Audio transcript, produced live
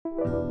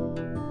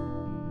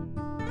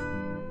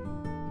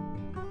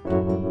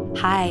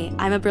Hi,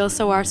 I'm Abril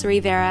Sawar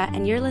Rivera,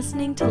 and you're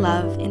listening to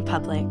Love in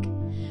Public.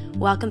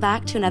 Welcome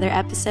back to another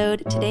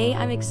episode. Today,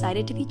 I'm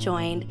excited to be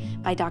joined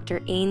by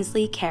Dr.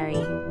 Ainsley Carey.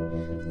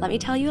 Let me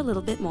tell you a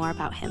little bit more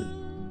about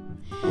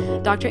him.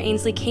 Dr.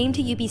 Ainsley came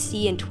to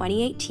UBC in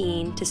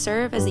 2018 to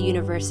serve as the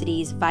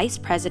university's Vice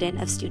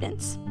President of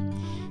Students.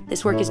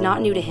 This work is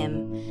not new to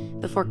him.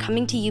 Before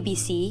coming to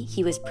UBC,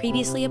 he was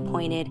previously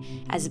appointed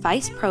as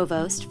Vice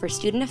Provost for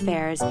Student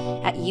Affairs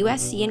at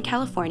USC in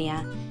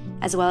California,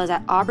 as well as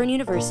at Auburn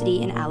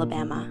University in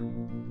Alabama.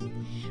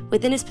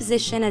 Within his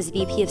position as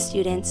VP of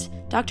Students,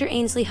 Dr.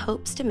 Ainsley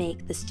hopes to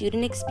make the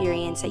student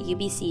experience at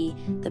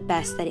UBC the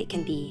best that it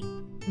can be.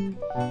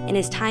 In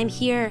his time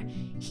here,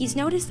 he's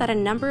noticed that a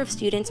number of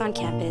students on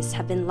campus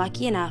have been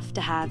lucky enough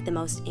to have the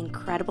most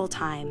incredible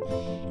time,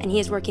 and he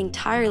is working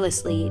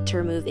tirelessly to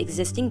remove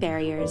existing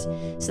barriers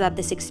so that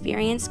this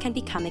experience can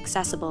become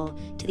accessible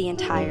to the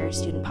entire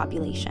student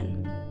population.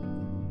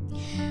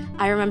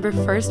 I remember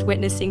first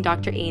witnessing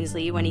Dr.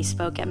 Ainsley when he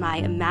spoke at my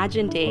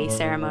Imagine Day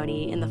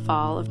ceremony in the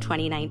fall of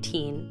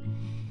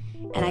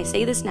 2019. And I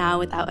say this now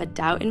without a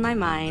doubt in my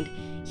mind,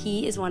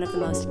 he is one of the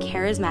most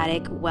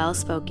charismatic,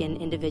 well-spoken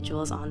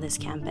individuals on this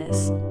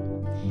campus.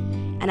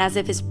 And as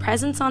if his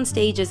presence on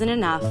stage isn't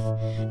enough,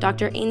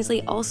 Dr.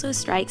 Ainsley also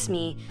strikes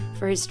me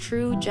for his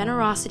true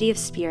generosity of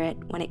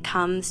spirit when it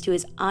comes to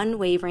his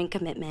unwavering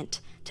commitment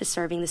to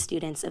serving the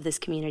students of this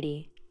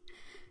community.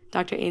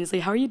 Dr. Ainsley,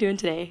 how are you doing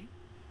today?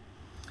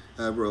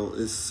 Abril,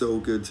 it's so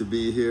good to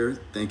be here.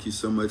 Thank you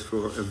so much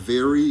for a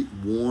very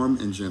warm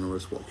and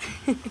generous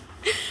welcome.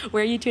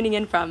 Where are you tuning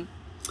in from?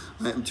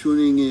 I am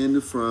tuning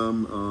in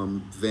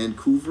from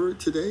Vancouver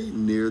today,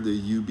 near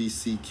the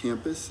UBC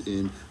campus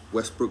in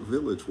Westbrook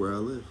Village, where I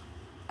live.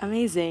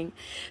 Amazing.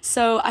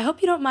 So I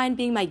hope you don't mind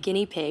being my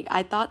guinea pig.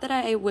 I thought that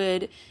I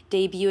would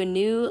debut a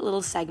new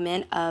little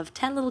segment of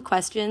 10 little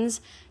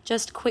questions,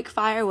 just quick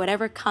fire,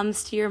 whatever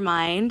comes to your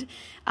mind.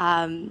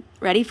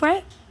 Ready for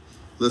it?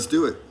 Let's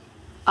do it.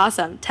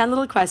 Awesome. 10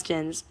 little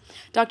questions.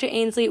 Dr.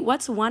 Ainsley,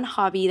 what's one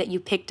hobby that you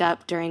picked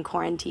up during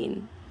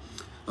quarantine?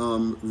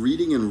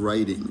 Reading and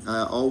writing.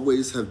 I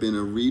always have been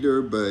a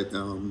reader, but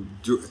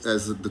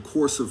as the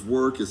course of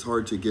work, it's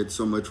hard to get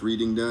so much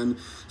reading done.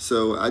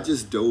 So I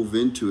just dove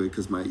into it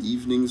because my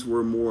evenings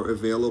were more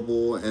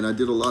available, and I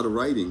did a lot of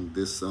writing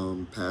this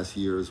past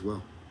year as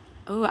well.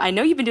 Oh, I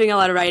know you've been doing a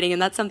lot of writing,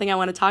 and that's something I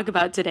want to talk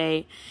about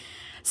today.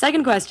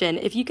 Second question,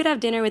 if you could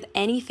have dinner with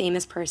any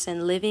famous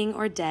person, living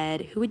or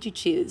dead, who would you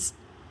choose?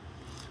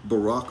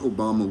 Barack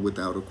Obama,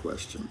 without a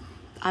question.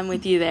 I'm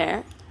with you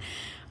there.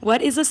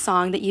 What is a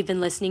song that you've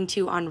been listening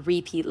to on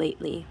repeat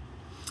lately?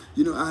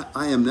 You know,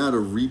 I am not a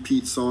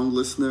repeat song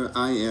listener.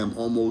 I am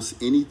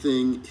almost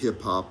anything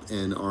hip-hop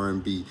and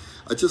R&B.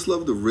 I just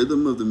love the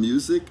rhythm of the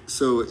music.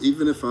 So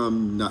even if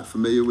I'm not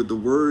familiar with the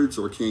words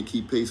or can't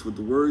keep pace with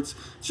the words,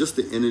 just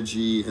the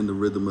energy and the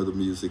rhythm of the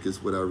music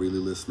is what I'm really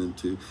listening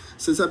to.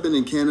 Since I've been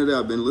in Canada,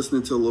 I've been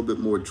listening to a little bit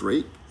more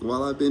Drake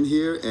while I've been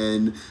here,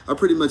 and I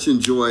pretty much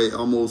enjoy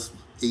almost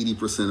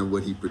 80% of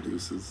what he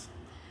produces.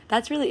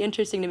 That's really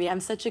interesting to me. I'm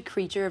such a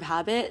creature of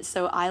habit,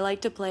 so I like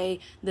to play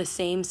the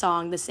same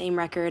song, the same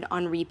record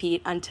on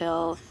repeat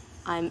until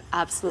I'm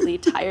absolutely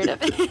tired of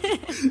it.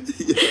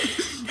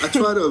 Yeah. I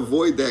try to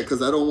avoid that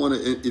because I don't want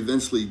to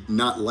eventually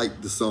not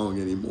like the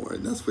song anymore,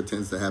 and that's what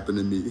tends to happen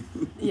to me.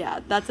 Yeah,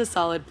 that's a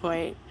solid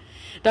point.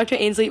 Dr.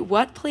 Ainsley,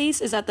 what place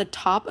is at the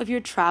top of your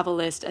travel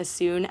list as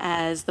soon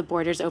as the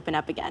borders open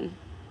up again?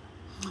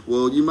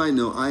 Well, you might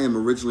know I am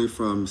originally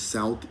from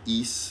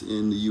Southeast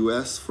in the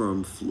U.S.,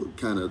 from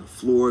kind of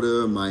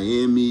Florida,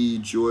 Miami,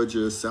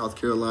 Georgia, South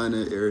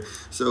Carolina area.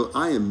 So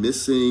I am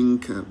missing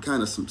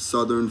kind of some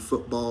Southern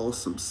football,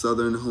 some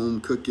Southern home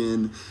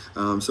cooking.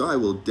 So I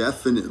will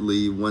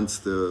definitely,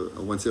 once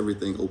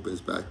everything opens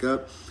back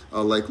up,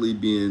 I'll likely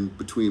be in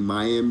between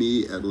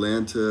Miami,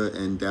 Atlanta,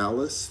 and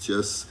Dallas,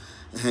 just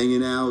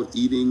hanging out,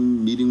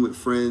 eating, meeting with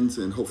friends,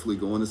 and hopefully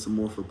going to some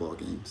more football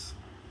games.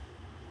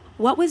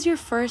 What was your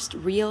first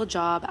real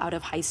job out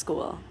of high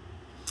school?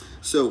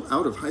 So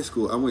out of high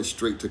school, I went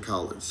straight to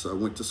college. So I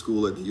went to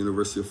school at the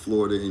University of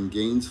Florida in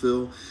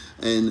Gainesville.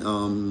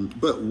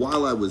 But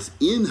while I was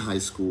in high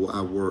school,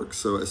 I worked.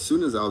 So as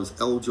soon as I was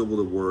eligible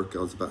to work, I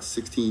was about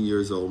 16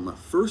 years old. My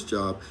first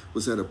job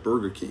was at a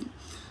Burger King.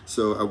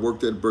 So I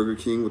worked at Burger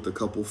King with a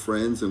couple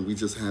friends, and we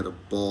just had a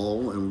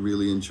ball and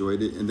really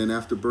enjoyed it. And then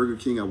after Burger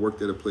King, I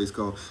worked at a place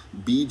called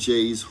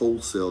BJ's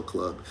Wholesale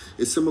Club.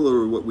 It's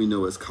similar to what we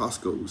know as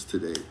Costco's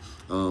today.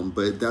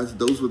 But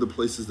those were the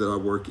places that I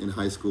worked in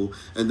high school.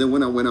 And then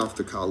when I went off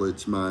to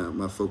college,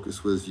 my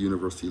focus was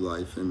university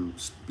life and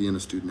being a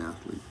student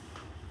athlete.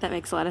 That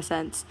makes a lot of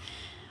sense.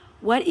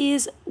 What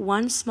is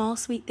one small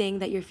sweet thing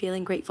that you're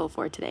feeling grateful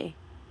for today?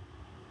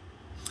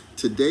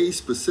 Today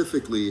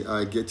specifically,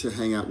 I get to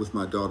hang out with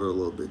my daughter a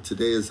little bit.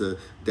 Today is a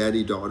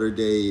daddy-daughter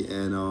day,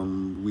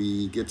 and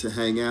we get to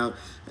hang out,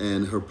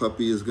 and her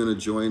puppy is going to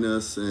join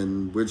us,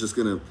 and we're just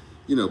going to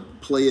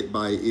play it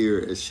by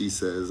ear, as she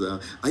says.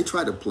 I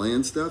try to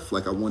plan stuff,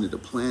 like I wanted to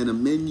plan a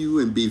menu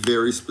and be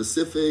very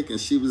specific, and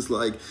she was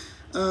like,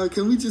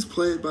 Can we just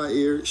play it by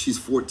ear? She's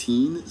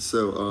 14,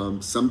 so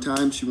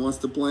sometimes she wants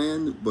to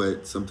plan,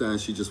 but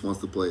sometimes she just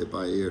wants to play it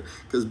by ear.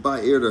 Because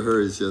by ear to her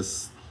is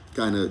just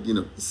kind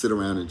of, sit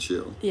around and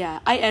chill. Yeah,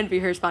 I envy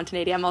her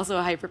spontaneity. I'm also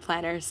a hyper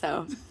planner,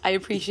 so I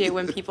appreciate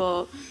when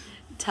people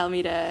tell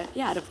me to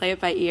play it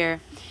by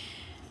ear.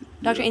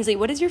 Dr. Ainsley,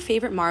 what is your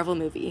favorite Marvel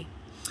movie?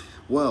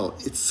 Well,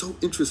 it's so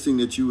interesting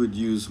that you would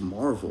use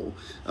Marvel.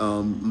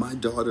 My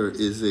daughter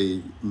is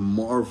a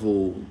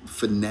Marvel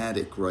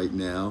fanatic right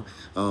now.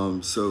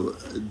 So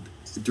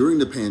during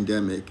the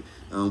pandemic,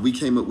 we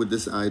came up with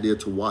this idea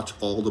to watch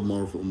all the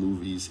Marvel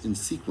movies in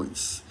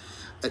sequence.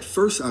 At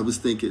first, I was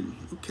thinking,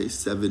 okay,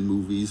 7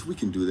 movies. We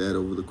can do that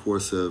over the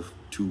course of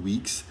 2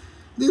 weeks.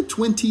 There are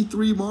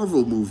 23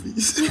 Marvel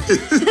movies.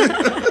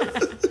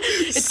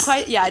 It's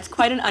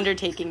quite an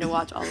undertaking to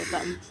watch all of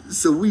them.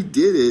 So we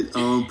did it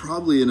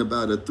probably in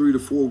about a 3 to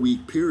 4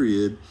 week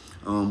period,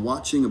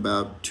 watching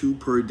about 2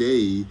 per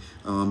day,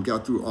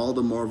 got through all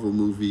the Marvel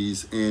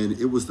movies, and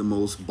it was the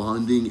most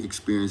bonding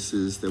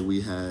experiences that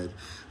we had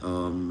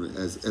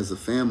as a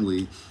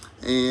family.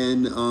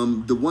 And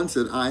the ones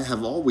that I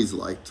have always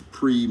liked,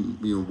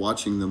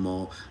 watching them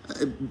all,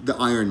 the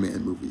Iron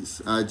Man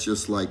movies. I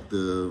just like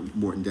the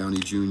Morton Downey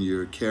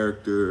Jr.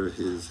 character,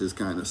 his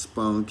kind of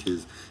spunk,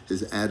 his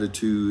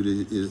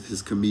attitude,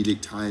 his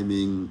comedic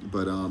timing.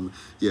 But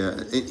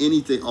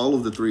anything, all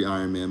of the 3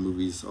 Iron Man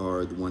movies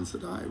are the ones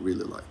that I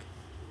really like.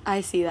 I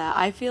see that.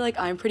 I feel like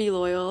I'm pretty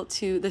loyal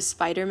to the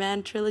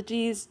Spider-Man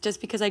trilogies just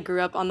because I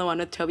grew up on the one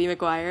with Tobey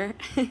Maguire.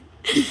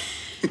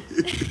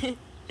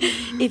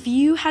 If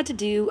you had to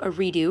do a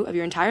redo of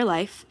your entire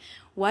life,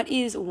 what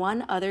is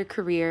one other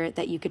career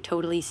that you could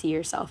totally see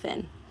yourself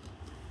in?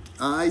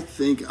 I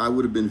think I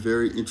would have been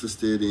very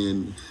interested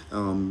in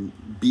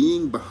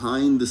being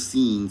behind the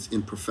scenes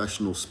in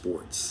professional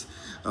sports.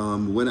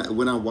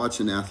 When I watch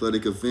an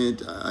athletic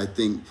event, I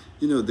think,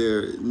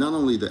 they're not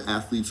only the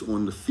athletes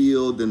on the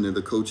field, then they're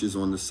the coaches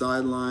on the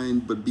sideline,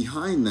 but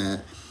behind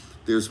that,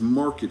 there's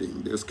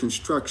marketing, there's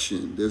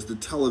construction, there's the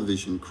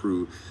television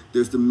crew,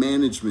 there's the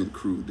management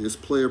crew, there's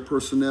player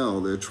personnel,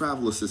 there are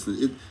travel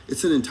assistants.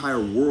 It's an entire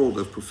world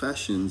of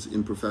professions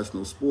in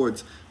professional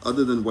sports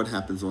other than what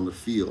happens on the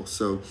field.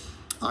 So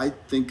I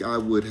think I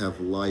would have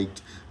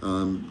liked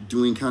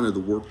doing kind of the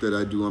work that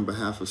I do on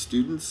behalf of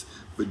students,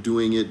 but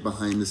doing it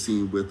behind the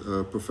scene with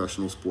a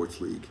professional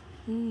sports league.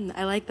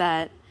 I like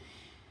that.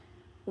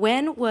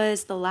 When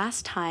was the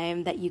last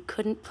time that you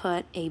couldn't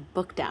put a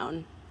book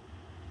down?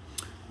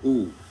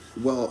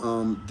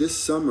 This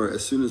summer,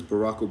 as soon as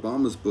Barack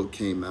Obama's book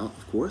came out,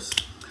 of course,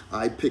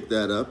 I picked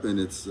that up, and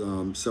it's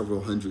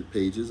several hundred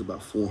pages,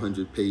 about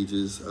 400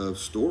 pages of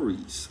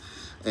stories.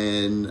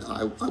 And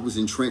I was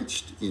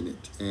entrenched in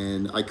it,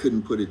 and I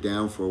couldn't put it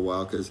down for a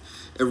while because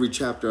every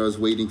chapter I was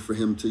waiting for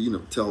him to,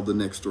 tell the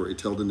next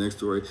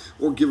story,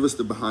 or give us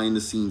the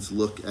behind-the-scenes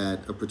look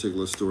at a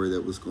particular story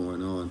that was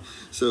going on.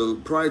 So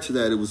prior to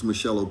that, it was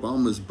Michelle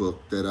Obama's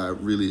book that I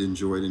really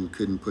enjoyed and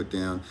couldn't put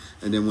down.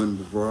 And then when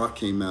Barack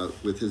came out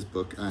with his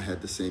book, I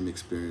had the same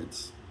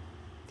experience.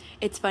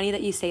 It's funny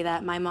that you say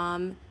that. My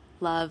mom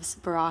loves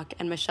Barack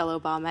and Michelle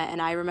Obama,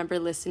 and I remember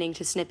listening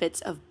to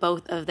snippets of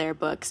both of their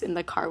books in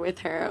the car with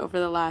her over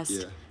the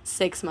last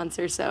 6 months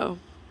or so.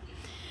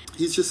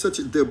 He's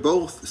just they're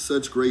both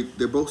such great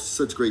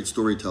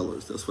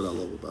storytellers. That's what I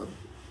love about them.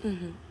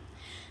 Mm-hmm.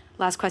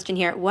 Last question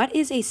here. What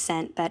is a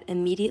scent that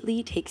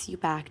immediately takes you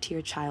back to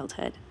your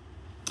childhood?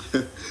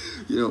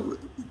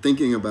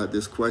 Thinking about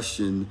this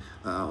question,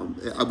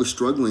 I was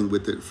struggling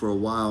with it for a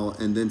while,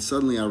 and then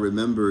suddenly I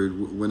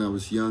remembered when I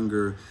was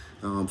younger,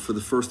 for the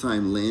first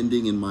time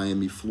landing in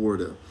Miami,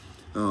 Florida.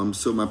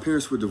 So my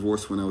parents were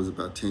divorced when I was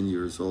about 10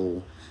 years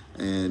old,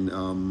 and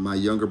my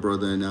younger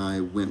brother and I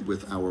went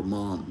with our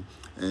mom.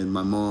 And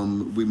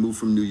we moved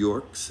from New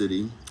York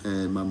City,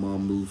 and my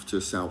mom moved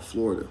to South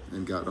Florida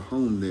and got a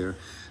home there.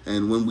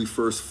 And when we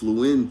first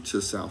flew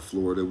into South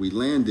Florida, we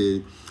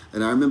landed,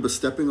 and I remember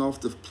stepping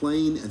off the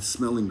plane and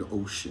smelling the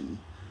ocean.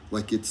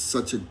 Like it's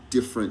such a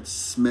different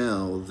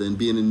smell than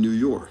being in New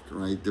York,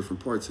 right?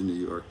 Different parts of New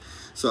York.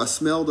 So I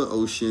smell the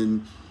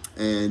ocean,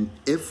 and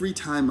every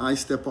time I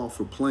step off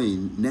a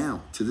plane,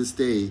 now, to this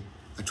day,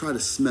 I try to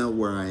smell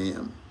where I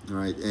am,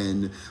 right?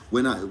 And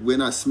when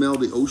I smell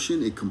the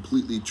ocean, it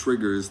completely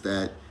triggers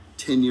that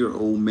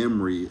 10-year-old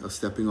memory of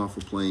stepping off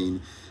a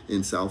plane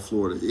in South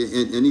Florida.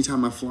 And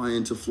anytime I fly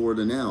into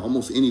Florida now,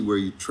 almost anywhere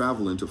you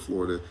travel into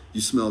Florida,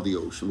 you smell the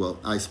ocean. Well,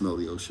 I smell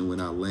the ocean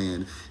when I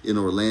land in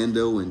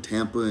Orlando and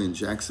Tampa and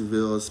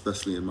Jacksonville,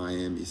 especially in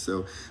Miami.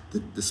 So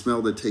the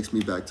smell that takes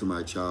me back to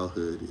my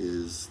childhood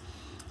is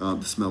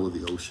the smell of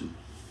the ocean.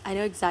 I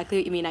know exactly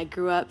what you mean. I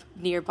grew up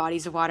near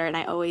bodies of water, and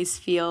I always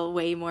feel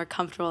way more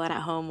comfortable and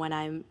at home when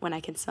I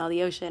can smell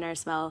the ocean or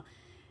smell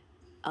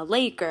a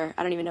lake, or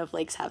I don't even know if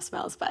lakes have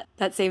smells, but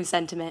that same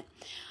sentiment.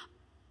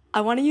 I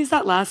want to use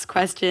that last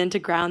question to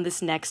ground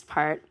this next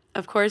part.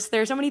 Of course,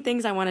 there are so many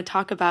things I want to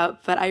talk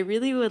about, but I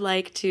really would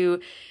like to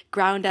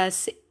ground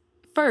us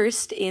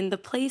first in the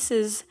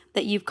places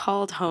that you've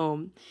called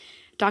home.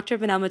 Dr.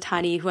 Manal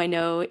Matani, who I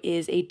know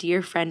is a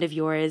dear friend of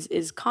yours,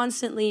 is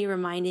constantly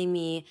reminding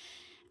me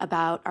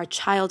about our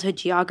childhood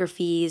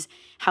geographies,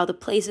 how the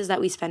places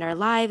that we spend our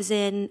lives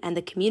in and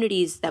the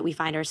communities that we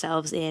find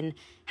ourselves in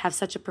have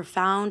such a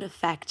profound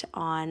effect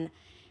on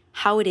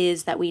how it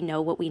is that we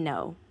know what we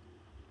know.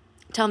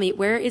 Tell me,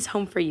 where is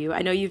home for you?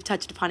 I know you've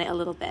touched upon it a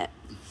little bit.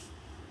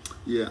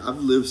 Yeah,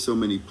 I've lived so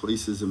many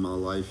places in my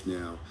life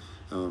now.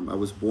 I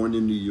was born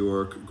in New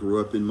York,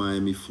 grew up in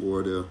Miami,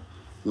 Florida,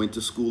 went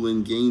to school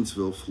in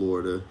Gainesville,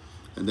 Florida,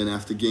 and then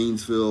after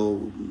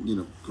Gainesville,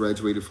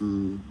 graduated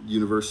from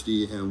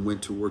university and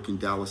went to work in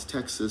Dallas,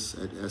 Texas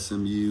at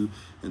SMU,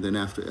 and then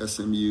after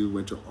SMU,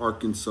 went to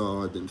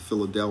Arkansas, then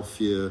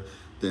Philadelphia,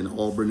 then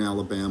Auburn,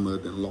 Alabama,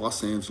 then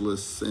Los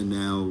Angeles, and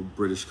now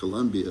British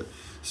Columbia.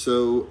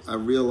 So I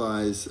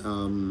realized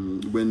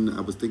when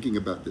I was thinking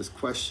about this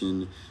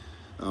question,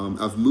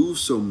 I've moved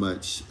so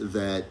much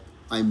that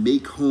I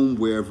make home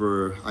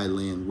wherever I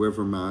land,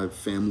 wherever my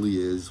family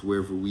is,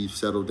 wherever we've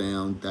settled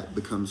down, that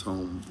becomes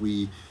home.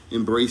 We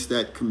embrace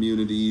that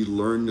community,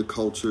 learn the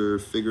culture,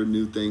 figure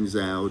new things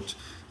out,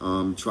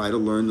 try to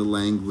learn the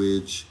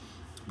language.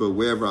 But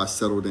wherever I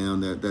settle down,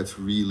 that's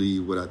really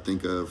what I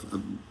think of.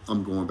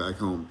 I'm going back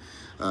home.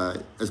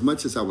 As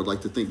much as I would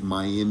like to think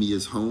Miami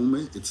is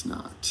home, it's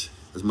not.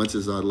 As much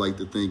as I'd like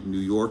to think New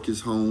York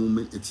is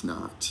home, it's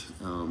not.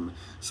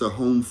 So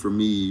home for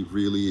me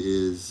really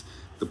is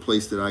the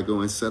place that I go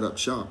and set up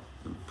shop,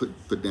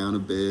 put down a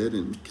bed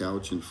and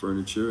couch and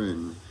furniture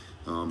and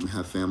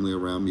have family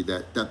around me.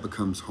 That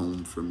becomes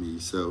home for me.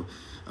 So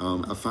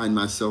I find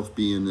myself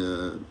being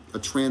a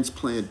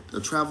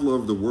traveler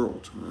of the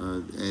world,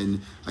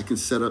 and I can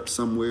set up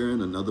somewhere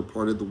in another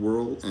part of the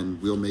world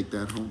and we'll make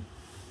that home.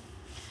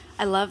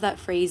 I love that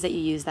phrase that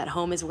you use, that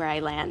home is where I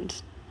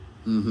land.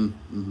 Mm-hmm,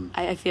 mm-hmm.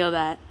 I feel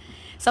that.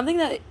 Something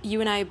that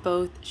you and I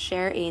both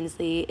share,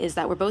 Ainsley, is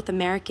that we're both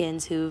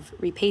Americans who've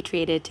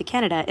repatriated to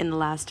Canada in the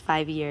last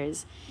 5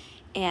 years.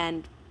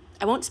 And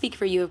I won't speak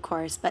for you, of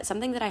course, but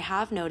something that I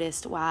have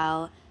noticed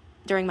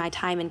during my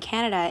time in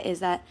Canada is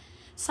that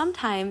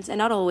sometimes, and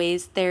not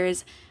always,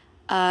 there's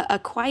a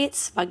quiet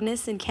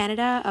smugness in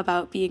Canada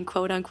about being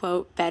quote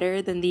unquote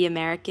better than the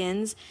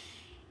Americans.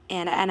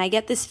 And I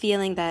get this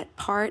feeling that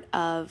part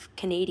of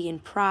Canadian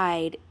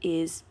pride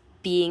is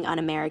being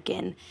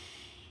un-American.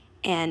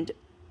 And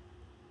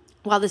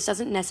while this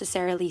doesn't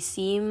necessarily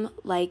seem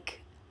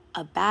like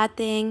a bad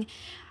thing,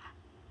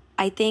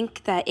 I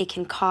think that it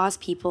can cause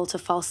people to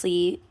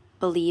falsely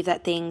believe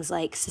that things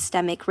like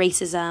systemic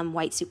racism,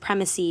 white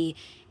supremacy,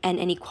 and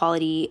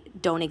inequality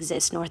don't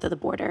exist north of the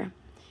border.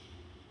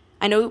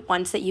 I know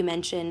once that you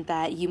mentioned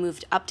that you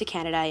moved up to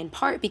Canada in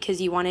part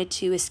because you wanted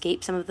to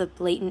escape some of the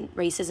blatant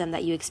racism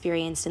that you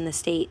experienced in the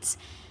States.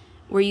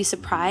 Were you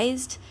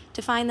surprised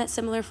to find that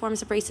similar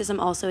forms of racism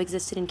also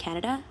existed in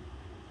Canada?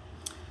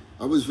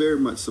 I was very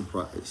much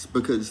surprised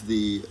because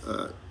the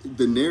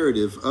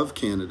narrative of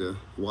Canada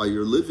while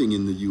you're living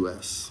in the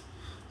U.S.,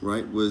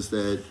 right, was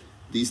that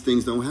these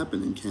things don't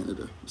happen in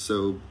Canada.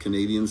 So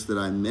Canadians that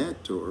I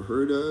met or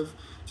heard of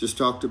just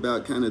talked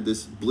about kind of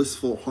this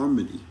blissful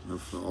harmony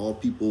of all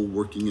people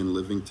working and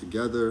living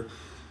together,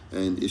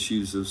 and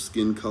issues of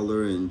skin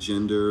color and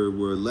gender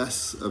were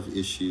less of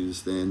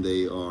issues than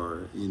they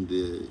are in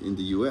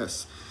the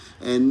U.S.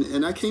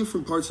 And I came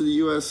from parts of the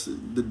U.S.,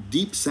 the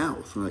deep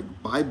South,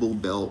 like Bible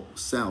Belt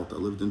South. I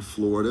lived in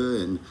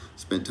Florida and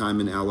spent time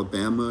in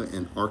Alabama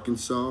and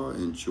Arkansas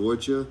and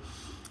Georgia.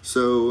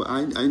 So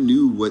I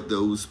knew what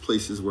those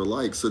places were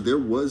like. So there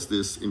was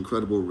this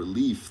incredible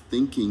relief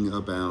thinking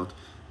about,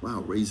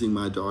 wow, raising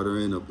my daughter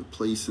in a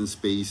place and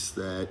space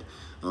that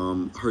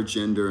her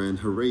gender and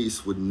her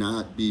race would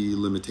not be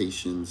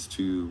limitations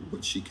to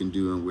what she can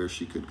do and where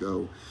she could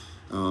go.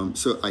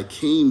 So I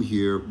came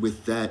here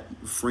with that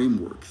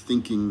framework,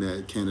 thinking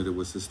that Canada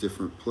was this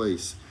different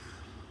place.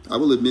 I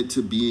will admit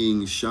to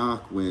being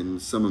shocked when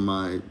some of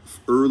my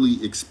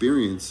early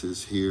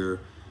experiences here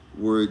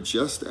were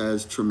just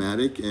as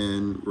traumatic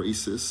and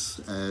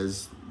racist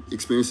as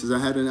experiences I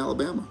had in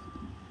Alabama.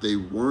 They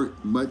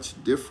weren't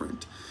much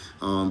different.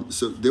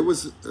 So there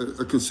was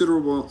a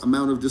considerable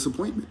amount of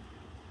disappointment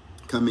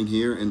coming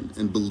here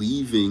and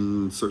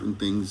believing certain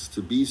things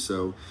to be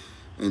so,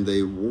 and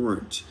they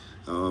weren't.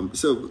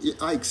 So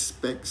I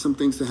expect some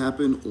things to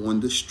happen on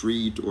the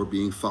street or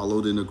being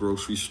followed in a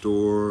grocery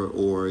store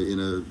or in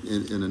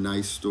a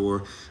nice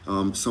store,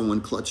 someone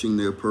clutching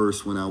their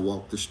purse when I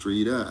walk the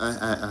street.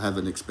 I have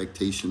an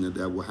expectation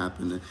that will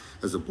happen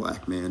as a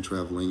black man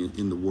traveling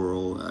in the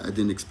world. I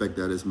didn't expect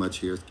that as much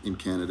here in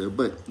Canada,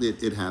 but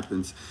it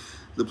happens.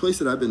 The place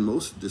that I've been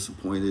most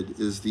disappointed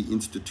is the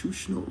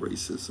institutional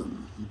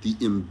racism, the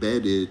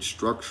embedded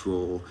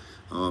structural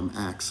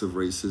acts of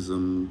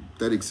racism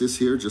that exist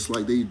here just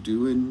like they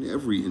do in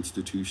every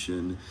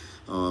institution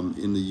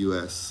in the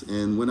U.S.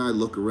 And when I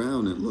look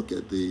around and look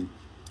at the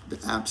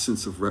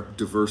absence of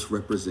diverse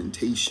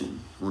representation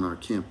on our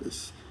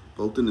campus,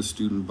 both in the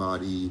student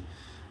body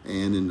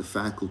and in the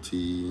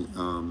faculty,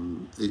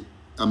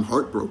 I'm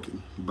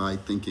heartbroken by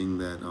thinking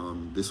that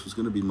this was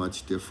going to be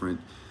much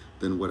different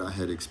than what I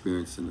had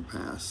experienced in the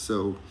past.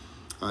 So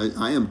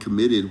I am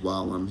committed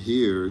while I'm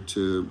here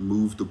to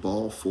move the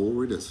ball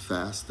forward as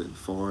fast and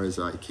far as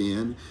I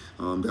can.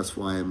 That's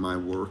why my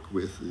work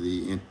with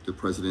the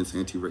President's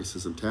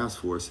Anti-Racism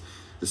Task Force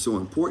is so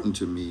important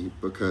to me,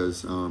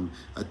 because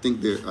I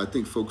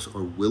think folks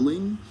are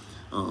willing,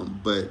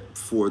 but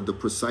for the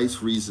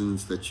precise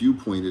reasons that you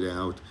pointed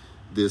out,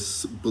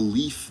 this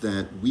belief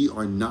that we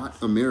are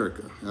not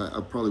America. I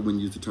probably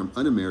wouldn't use the term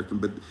un-American,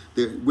 but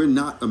we're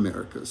not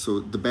America. So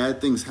the bad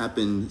things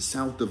happen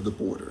south of the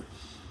border.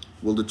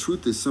 Well, the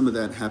truth is some of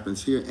that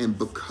happens here, and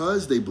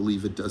because they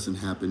believe it doesn't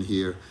happen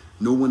here,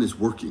 no one is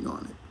working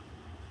on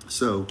it.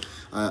 So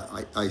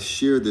I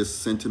share this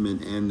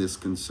sentiment and this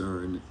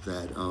concern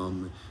that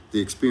the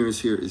experience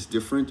here is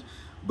different,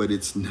 but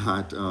it's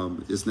not an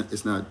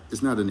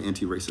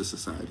anti-racist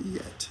society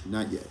yet,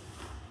 not yet.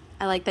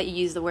 I like that you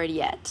use the word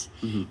yet.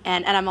 Mm-hmm.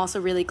 And I'm also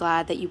really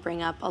glad that you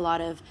bring up a lot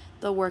of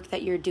the work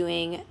that you're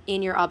doing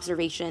in your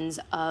observations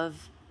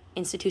of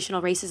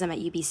institutional racism at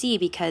UBC,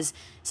 because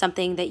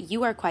something that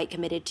you are quite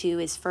committed to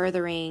is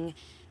furthering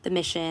the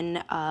mission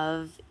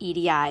of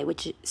EDI,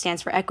 which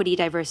stands for Equity,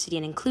 Diversity,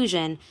 and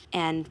Inclusion.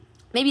 And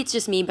maybe it's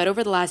just me, but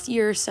over the last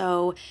year or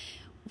so,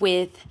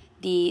 with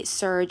the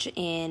surge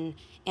in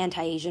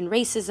anti-Asian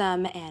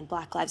racism and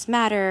Black Lives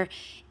Matter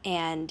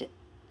and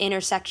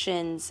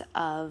intersections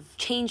of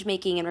change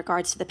making in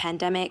regards to the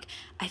pandemic,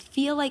 I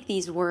feel like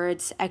these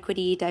words,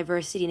 equity,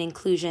 diversity, and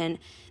inclusion,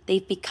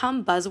 they've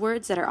become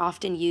buzzwords that are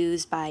often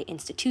used by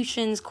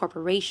institutions,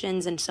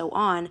 corporations, and so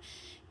on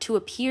to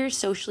appear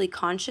socially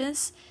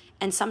conscious,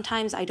 and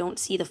sometimes I don't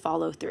see the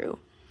follow through.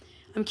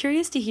 I'm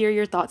curious to hear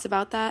your thoughts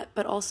about that,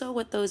 but also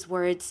what those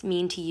words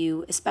mean to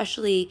you,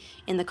 especially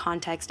in the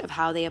context of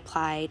how they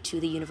apply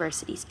to the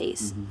university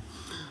space. Mm-hmm.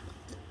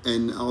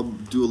 And I'll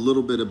do a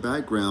little bit of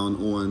background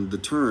on the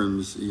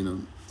terms,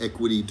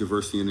 equity,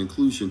 diversity, and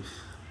inclusion.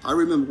 I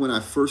remember when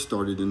I first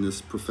started in this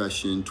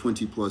profession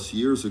 20 plus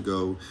years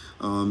ago,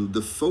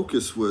 the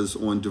focus was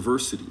on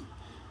diversity,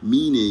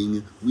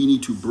 meaning we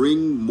need to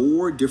bring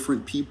more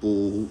different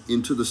people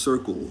into the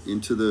circle,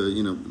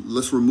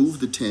 let's remove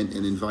the tent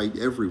and invite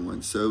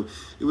everyone. So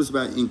it was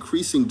about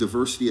increasing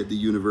diversity at the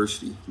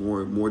university,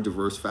 more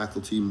diverse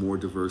faculty, more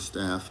diverse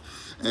staff.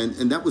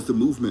 And that was the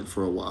movement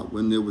for a while,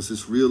 when there was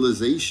this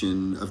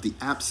realization of the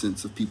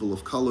absence of people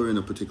of color in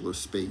a particular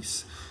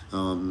space.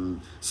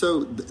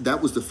 So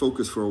that was the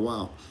focus for a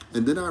while.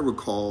 And then I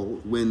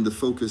recall when the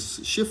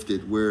focus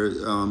shifted, where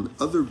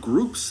other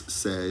groups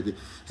said,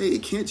 hey,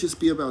 it can't just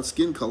be about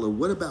skin color.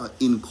 What about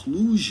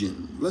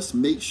inclusion? Let's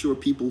make sure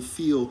people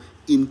feel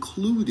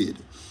included.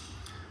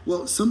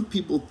 Well, some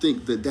people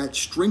think that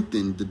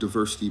strengthened the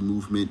diversity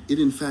movement. It,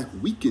 in fact,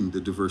 weakened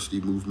the diversity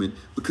movement,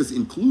 because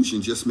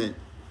inclusion just meant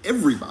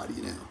everybody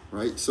now,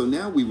 right? So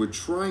now we were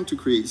trying to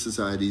create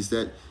societies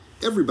that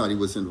everybody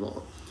was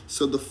involved.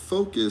 So the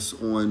focus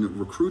on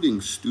recruiting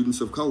students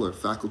of color,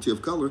 faculty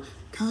of color,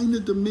 kind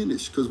of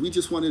diminished, because we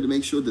just wanted to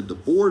make sure that the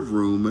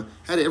boardroom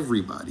had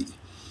everybody.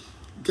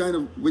 Kind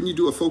of, when you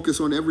do a focus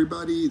on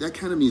everybody, that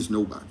kind of means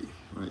nobody,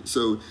 right?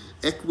 So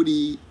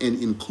equity and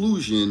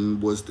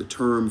inclusion was the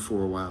term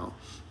for a while.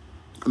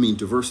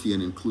 Diversity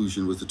and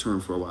inclusion was the term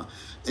for a while.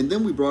 And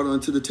then we brought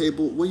onto the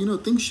table, well,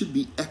 things should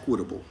be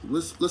equitable.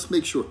 Let's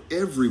make sure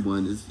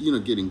everyone is,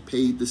 getting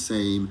paid the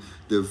same,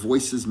 their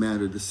voices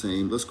matter the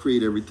same. Let's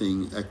create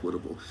everything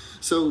equitable.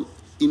 So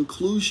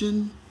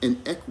inclusion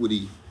and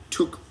equity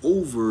took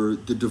over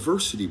the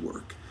diversity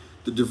work.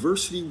 The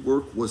diversity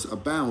work was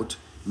about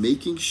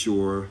making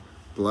sure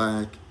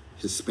Black,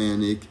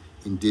 Hispanic,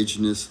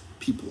 Indigenous,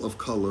 people of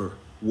color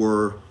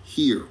were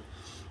here.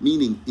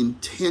 Meaning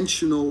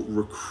intentional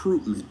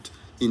recruitment,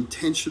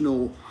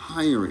 intentional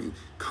hiring,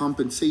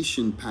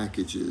 compensation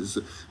packages,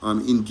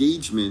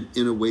 engagement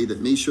in a way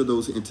that made sure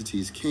those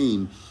entities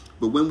came.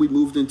 But when we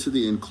moved into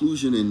the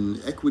inclusion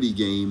and equity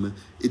game,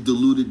 it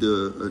diluted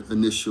the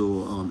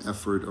initial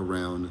effort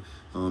around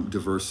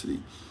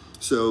diversity.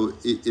 So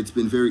it's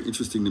been very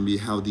interesting to me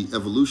how the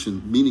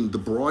evolution, meaning the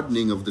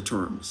broadening of the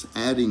terms,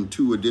 adding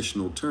 2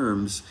 additional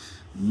terms,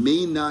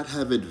 may not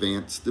have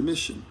advanced the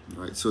mission,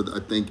 right? So I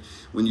think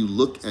when you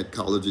look at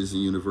colleges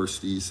and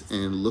universities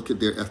and look at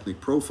their ethnic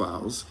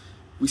profiles,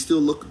 we still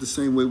look the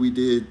same way we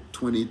did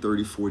 20,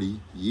 30, 40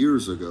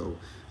 years ago,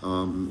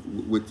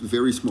 with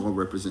very small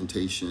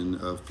representation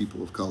of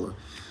people of color.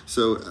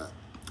 So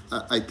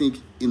I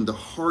think in the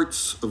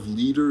hearts of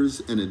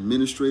leaders and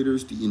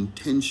administrators, the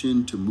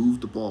intention to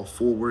move the ball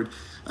forward,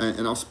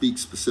 and I'll speak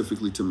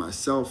specifically to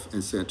myself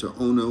and Santa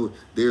Ono,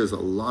 there's a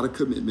lot of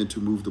commitment to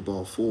move the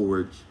ball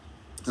forward.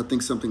 I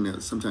think something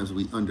that sometimes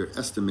we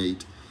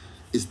underestimate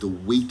is the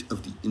weight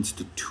of the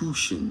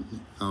institution,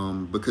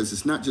 because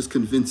it's not just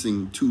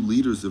convincing 2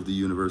 leaders of the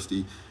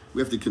university.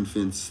 We have to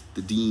convince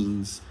the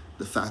deans,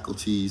 the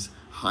faculties,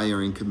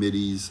 hiring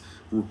committees,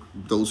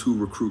 those who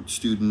recruit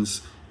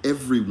students,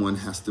 everyone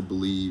has to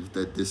believe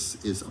that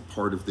this is a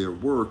part of their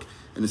work,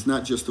 and it's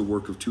not just the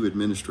work of two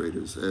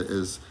administrators.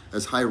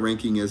 As high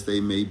ranking as they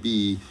may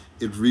be,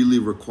 it really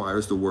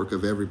requires the work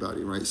of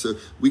everybody, right? So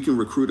we can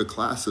recruit a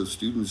class of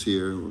students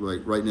here.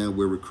 Like right now,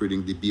 we're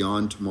recruiting the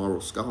Beyond Tomorrow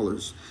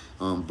Scholars,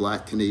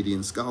 Black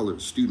Canadian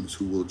scholars, students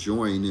who will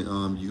join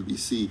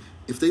UBC.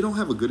 If they don't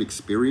have a good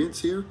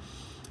experience here,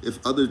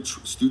 if other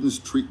students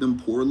treat them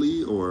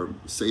poorly or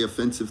say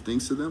offensive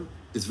things to them,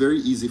 it's very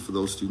easy for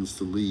those students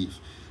to leave.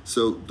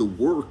 So the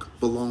work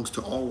belongs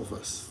to all of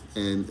us.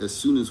 And as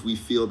soon as we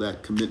feel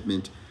that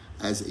commitment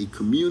as a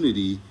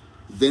community,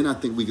 then I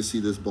think we can see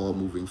this ball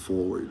moving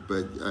forward.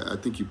 But I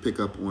think you pick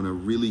up on a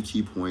really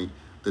key point,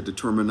 that the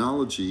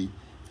terminology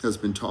has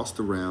been tossed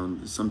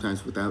around,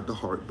 sometimes without the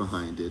heart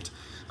behind it.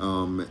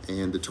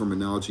 And the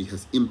terminology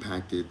has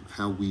impacted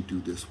how we do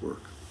this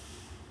work.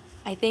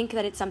 I think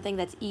that it's something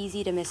that's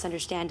easy to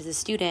misunderstand as a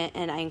student,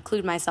 and I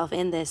include myself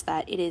in this,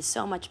 that it is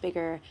so much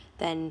bigger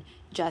than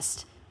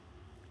just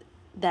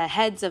the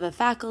heads of a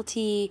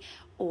faculty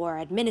or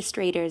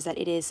administrators, that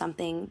it is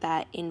something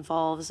that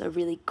involves a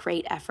really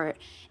great effort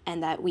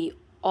and that we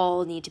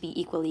all need to be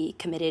equally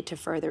committed to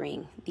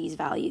furthering these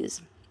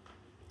values.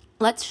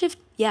 Let's shift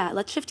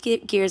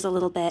gears a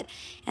little bit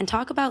and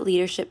talk about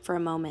leadership for a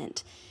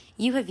moment.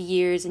 You have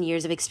years and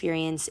years of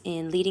experience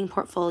in leading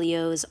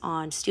portfolios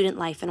on student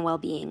life and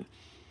well-being.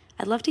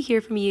 I'd love to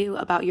hear from you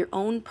about your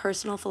own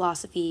personal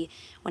philosophy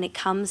when it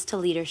comes to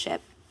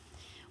leadership.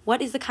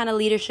 What is the kind of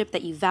leadership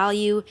that you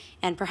value?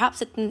 And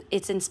perhaps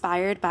it's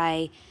inspired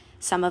by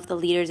some of the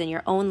leaders in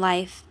your own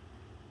life.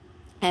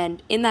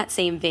 And in that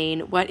same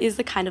vein, what is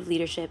the kind of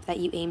leadership that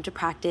you aim to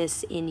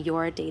practice in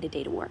your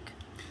day-to-day work?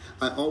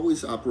 I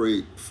always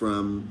operate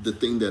from the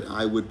thing that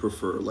I would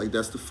prefer. Like,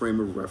 that's the frame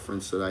of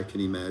reference that I can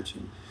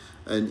imagine.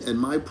 And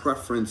my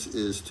preference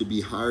is to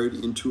be hired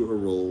into a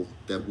role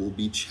that will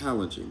be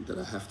challenging, that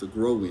I have to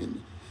grow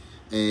in.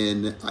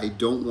 And I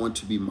don't want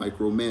to be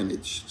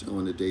micromanaged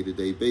on a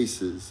day-to-day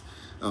basis.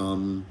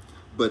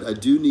 But I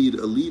do need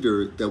a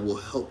leader that will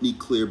help me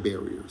clear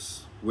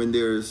barriers. When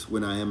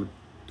I am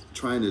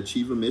trying to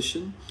achieve a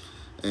mission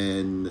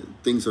and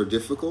things are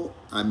difficult,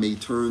 I may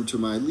turn to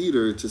my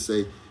leader to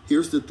say,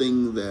 here's the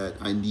thing that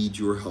I need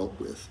your help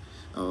with.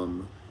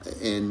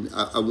 And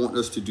I want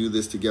us to do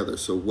this together.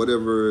 So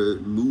whatever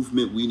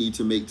movement we need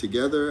to make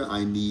together,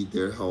 I need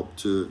their help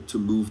to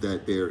move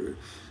that barrier.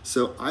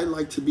 So I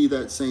like to be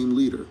that same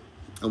leader.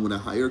 I want to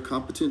hire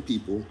competent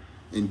people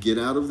and get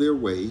out of their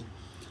way.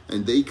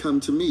 And they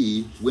come to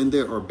me when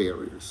there are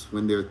barriers,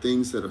 when there are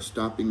things that are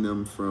stopping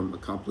them from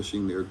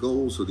accomplishing their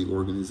goals or the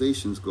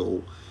organization's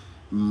goal.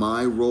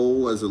 My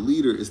role as a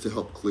leader is to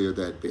help clear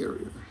that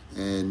barrier.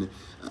 And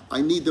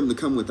I need them to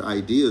come with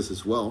ideas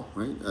as well,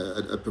 right?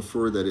 I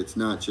prefer that it's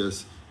not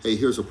just, hey,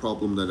 here's a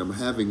problem that I'm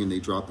having and they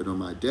drop it on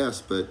my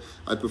desk, but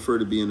I prefer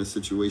to be in a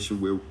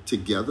situation where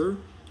together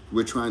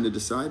we're trying to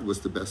decide what's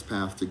the best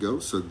path to go.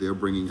 So they're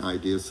bringing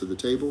ideas to the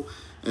table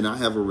and I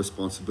have a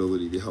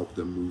responsibility to help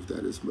them move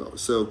that as well.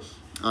 So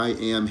I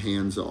am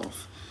hands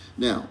off.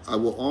 Now, I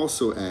will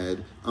also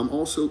add, I'm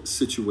also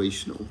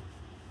situational.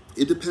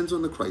 It depends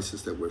on the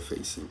crisis that we're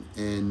facing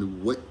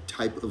and what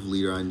type of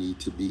leader I need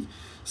to be.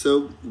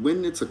 So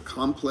when it's a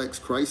complex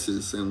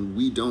crisis and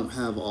we don't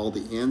have all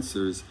the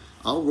answers,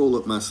 I'll roll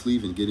up my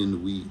sleeve and get in the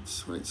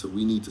weeds, right? So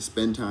we need to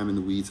spend time in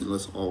the weeds and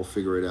let's all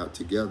figure it out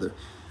together.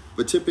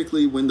 But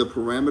typically when the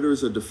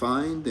parameters are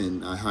defined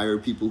and I hire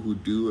people who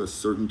do a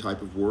certain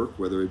type of work,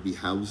 whether it be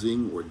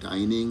housing or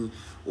dining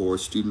or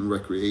student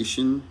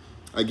recreation,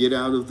 I get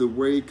out of the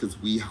way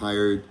because we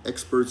hired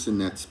experts in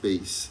that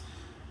space.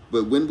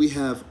 But when we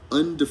have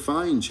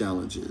undefined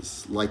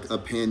challenges like a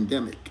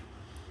pandemic,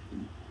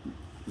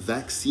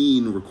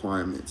 vaccine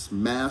requirements,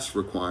 mask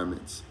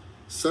requirements,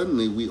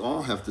 suddenly we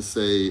all have to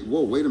say,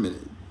 whoa, wait a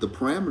minute, the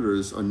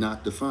parameters are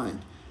not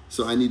defined.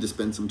 So I need to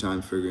spend some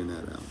time figuring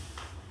that out.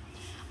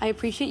 I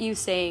appreciate you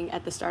saying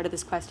at the start of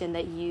this question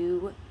that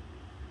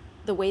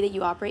the way that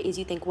you operate is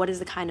you think, what is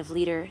the kind of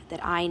leader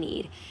that I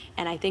need?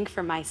 And I think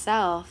for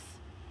myself,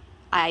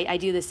 I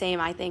do the same.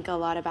 I think a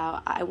lot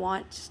about, I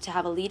want to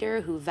have a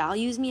leader who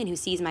values me and who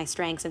sees my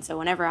strengths. And so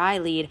whenever I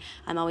lead,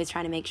 I'm always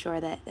trying to make sure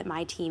that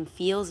my team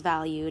feels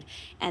valued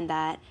and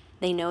that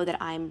they know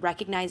that I'm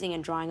recognizing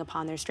and drawing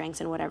upon their strengths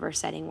in whatever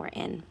setting we're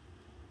in.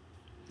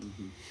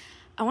 Mm-hmm.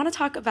 I want to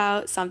talk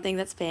about something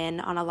that's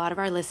been on a lot of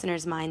our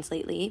listeners' minds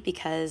lately,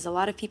 because a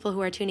lot of people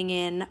who are tuning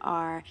in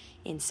are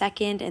in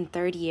second and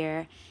third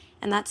year,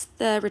 and that's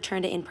the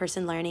return to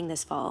in-person learning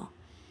this fall.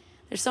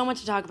 There's so much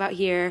to talk about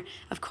here.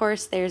 Of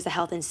course, there's the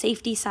health and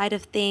safety side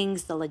of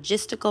things, the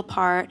logistical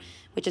part,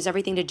 which is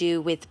everything to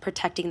do with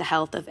protecting the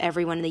health of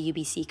everyone in the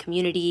UBC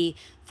community,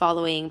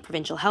 following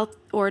provincial health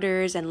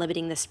orders and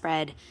limiting the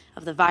spread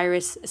of the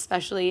virus,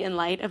 especially in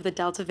light of the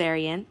Delta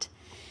variant.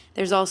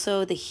 There's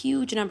also the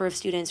huge number of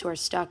students who are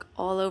stuck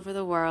all over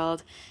the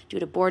world due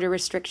to border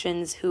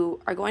restrictions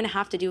who are going to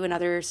have to do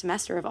another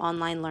semester of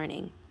online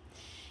learning.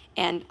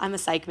 And I'm a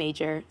psych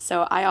major,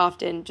 so I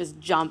often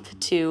just jump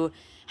to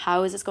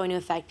how is this going to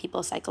affect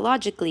people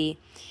psychologically?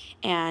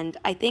 And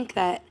I think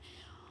that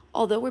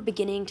although we're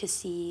beginning to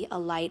see a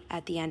light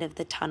at the end of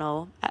the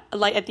tunnel, a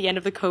light at the end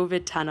of the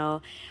COVID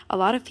tunnel, a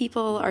lot of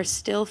people are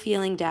still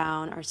feeling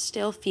down, are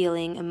still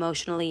feeling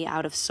emotionally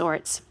out of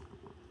sorts.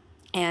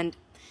 And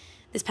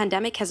this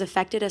pandemic has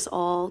affected us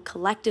all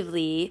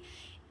collectively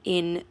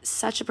in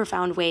such a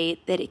profound way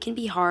that it can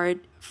be hard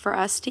for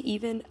us to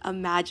even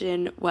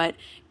imagine what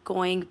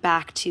going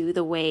back to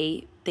the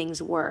way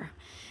things were,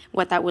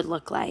 what that would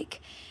look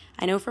like.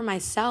 I know for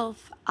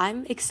myself,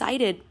 I'm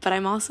excited, but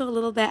I'm also a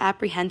little bit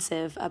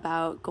apprehensive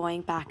about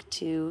going back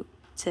to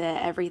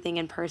everything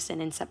in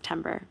person in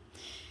September.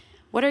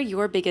 What are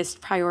your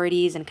biggest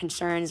priorities and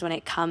concerns when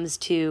it comes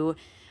to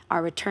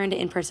our return to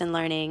in-person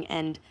learning?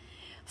 And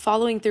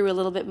following through a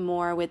little bit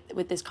more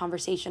with this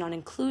conversation on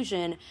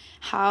inclusion,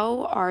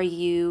 how are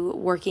you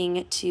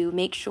working to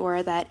make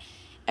sure that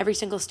every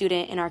single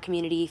student in our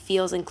community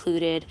feels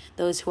included,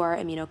 those who are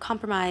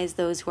immunocompromised,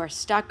 those who are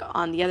stuck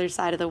on the other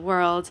side of the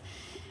world,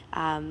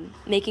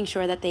 making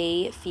sure that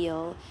they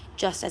feel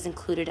just as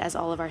included as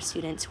all of our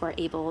students who are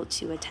able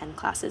to attend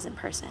classes in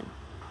person?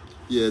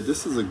 Yeah,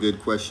 this is a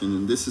good question,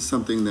 and this is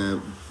something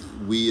that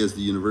we as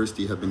the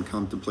university have been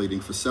contemplating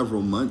for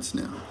several months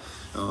now.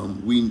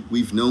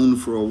 We've known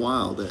for a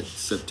while that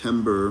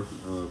September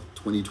of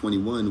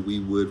 2021 we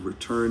would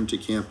return to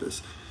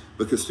campus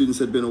because students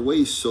had been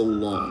away so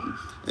long.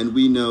 And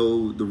we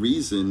know the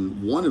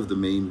reason, one of the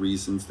main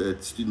reasons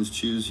that students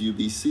choose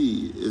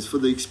UBC is for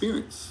the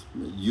experience.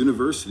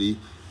 University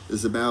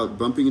is about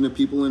bumping into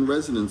people in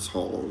residence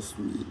halls,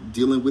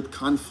 dealing with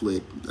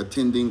conflict,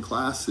 attending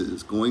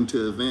classes, going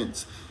to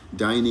events,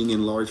 dining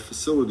in large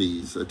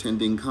facilities,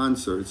 attending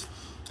concerts.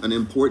 An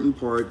important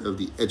part of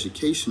the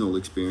educational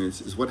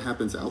experience is what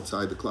happens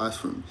outside the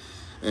classroom.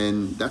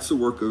 And that's the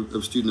work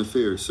of student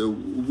affairs. So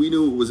we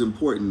knew it was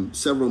important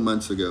several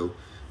months ago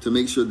to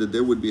make sure that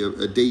there would be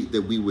a date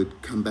that we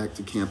would come back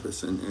to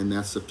campus, and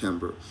that's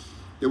September.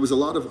 There was a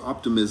lot of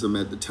optimism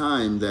at the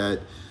time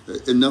that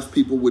enough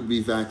people would be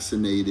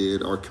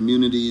vaccinated, our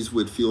communities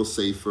would feel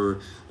safer,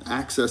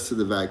 access to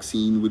the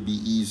vaccine would be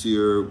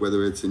easier,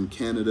 whether it's in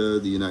Canada,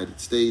 the United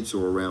States,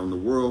 or around the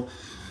world.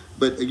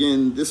 But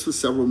again, this was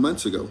several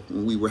months ago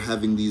when we were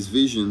having these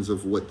visions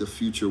of what the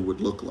future would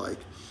look like.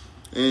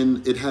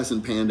 And it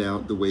hasn't panned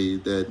out the way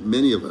that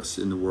many of us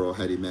in the world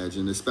had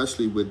imagined,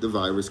 especially with the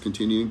virus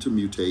continuing to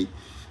mutate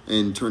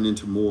and turn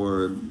into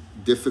more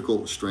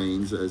difficult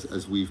strains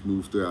as we've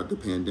moved throughout the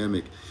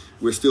pandemic.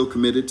 We're still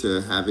committed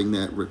to having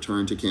that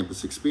return to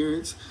campus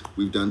experience.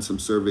 We've done some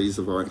surveys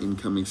of our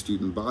incoming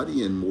student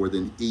body, and more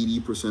than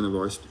 80% of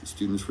our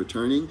students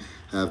returning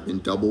have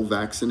been double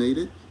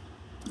vaccinated.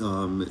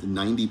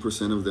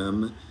 90% of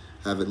them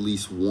have at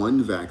least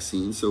one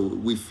vaccine. So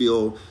we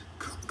feel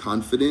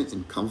confident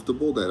and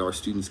comfortable that our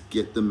students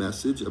get the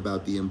message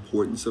about the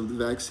importance of the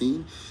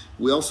vaccine.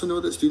 We also know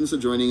that students are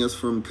joining us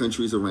from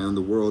countries around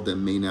the world that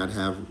may not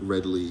have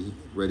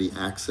ready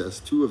access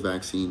to a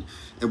vaccine,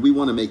 and we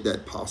want to make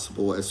that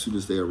possible as soon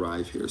as they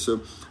arrive here.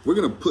 So we're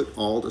going to put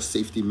all the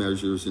safety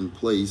measures in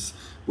place,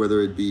 whether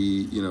it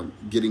be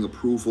getting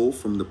approval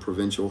from the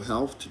provincial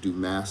health to do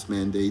mask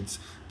mandates,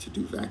 to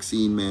do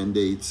vaccine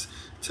mandates,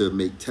 to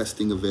make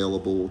testing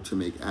available, to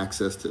make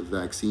access to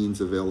vaccines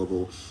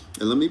available.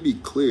 And let me be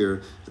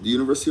clear, the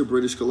University of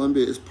British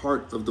Columbia is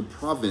part of the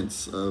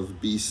province of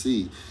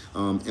BC,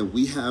 and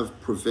we have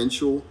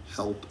provincial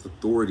health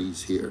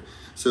authorities here.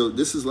 So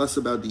this is less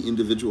about the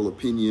individual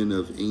opinion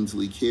of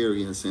Ainsley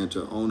Carey and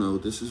Santa Ono.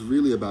 This is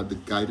really about the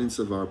guidance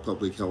of our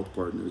public health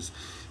partners.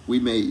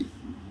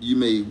 You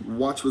may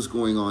watch what's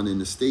going on in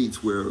the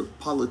States where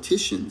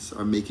politicians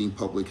are making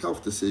public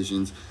health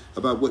decisions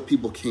about what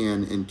people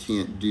can and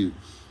can't do.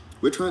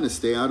 We're trying to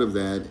stay out of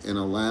that and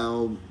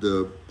allow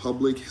the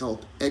public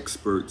health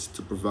experts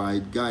to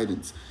provide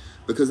guidance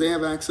because they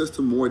have access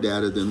to more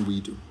data than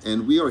we do.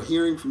 And we are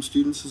hearing from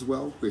students as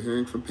well. We're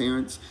hearing from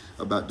parents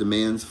about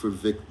demands for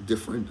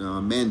different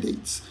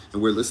mandates,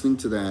 and we're listening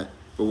to that.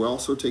 But we're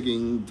also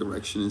taking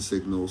direction and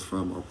signals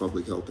from our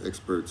public health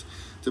experts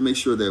to make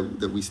sure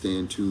that we stay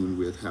in tune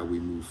with how we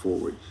move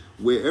forward.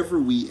 Wherever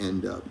we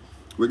end up,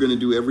 we're going to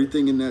do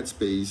everything in that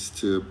space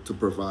to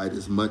provide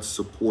as much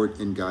support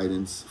and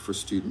guidance for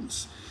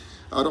students.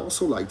 I'd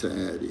also like to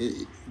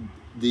add,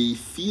 the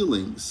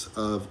feelings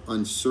of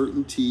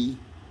uncertainty,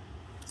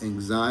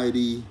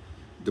 anxiety,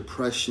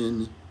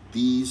 depression,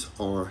 these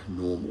are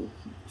normal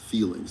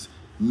feelings.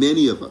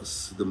 Many of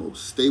us, the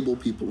most stable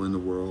people in the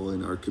world,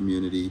 in our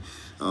community,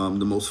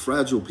 the most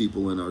fragile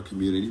people in our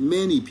community,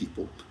 many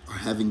people are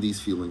having these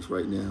feelings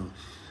right now.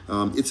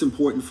 It's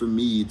important for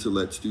me to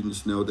let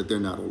students know that they're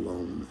not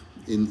alone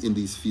in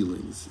these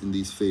feelings, in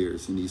these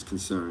fears, in these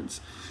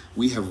concerns.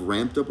 We have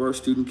ramped up our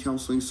student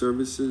counseling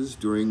services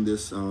during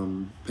this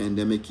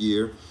pandemic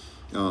year.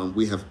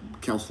 We have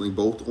counseling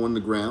both on the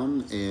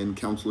ground and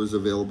counselors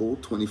available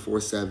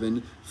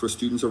 24/7 for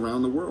students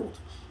around the world.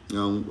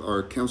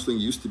 Our counseling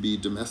used to be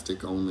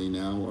domestic only.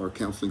 Now our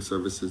counseling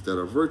services that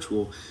are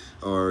virtual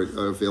are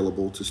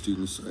available to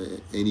students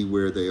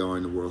anywhere they are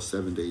in the world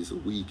 7 days a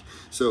week.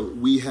 So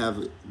we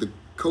have the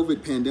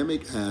COVID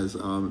pandemic has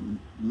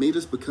made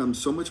us become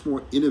so much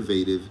more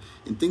innovative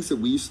in things that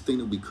we used to think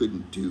that we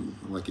couldn't do,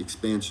 like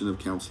expansion of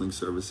counseling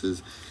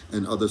services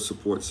and other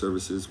support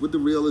services, with the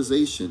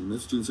realization that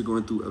students are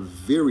going through a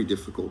very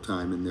difficult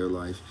time in their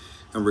life,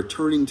 and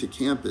returning to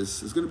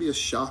campus is going to be a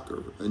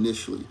shocker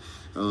initially.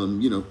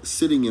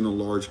 Sitting in a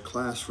large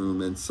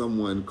classroom and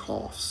someone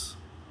coughs,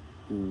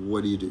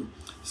 what do you do?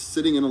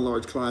 Sitting in a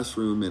large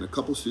classroom and a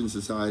couple students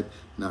decide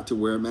not to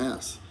wear a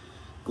mask.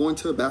 Going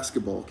to a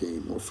basketball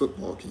game or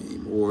football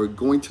game or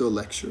going to a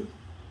lecture.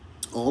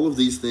 All of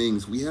these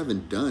things we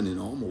haven't done in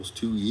almost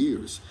 2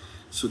 years.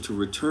 So to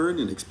return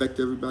and expect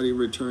everybody to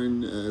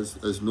return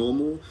as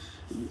normal,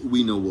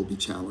 we know will be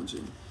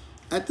challenging.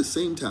 At the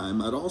same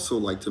time, I'd also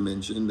like to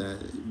mention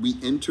that we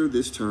enter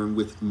this term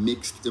with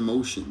mixed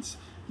emotions,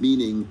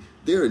 meaning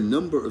there are a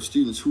number of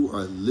students who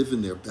are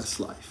living their best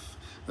life.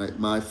 Right?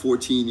 My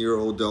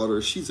 14-year-old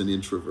daughter, she's an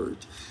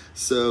introvert.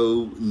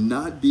 So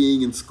not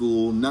being in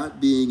school, not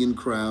being in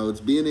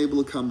crowds, being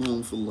able to come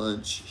home for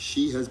lunch,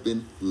 she has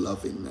been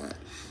loving that.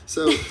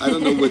 So I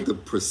don't know what the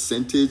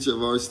percentage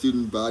of our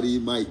student body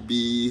might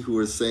be who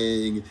are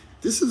saying,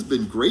 this has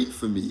been great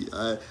for me.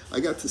 I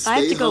got to stay home.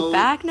 I have to go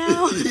back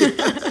now?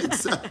 Yeah,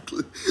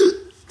 exactly.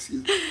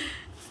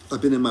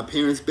 I've been in my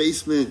parents'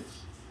 basement.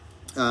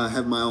 I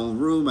have my own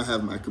room. I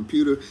have my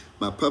computer.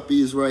 My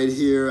puppy is right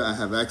here. I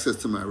have access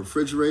to my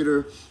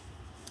refrigerator.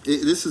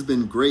 This has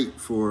been great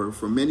for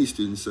many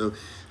students. So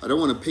I don't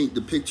want to paint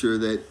the picture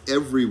that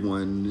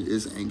everyone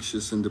is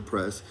anxious and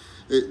depressed.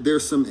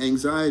 There's some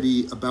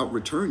anxiety about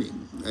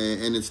returning.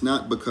 And it's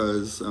not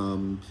because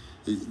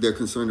they're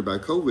concerned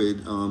about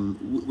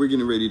COVID. We're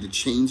getting ready to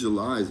change their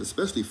lives,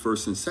 especially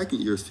first and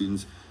second year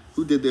students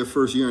who did their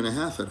first year and a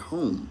half at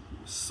home.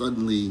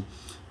 Suddenly,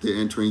 they're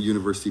entering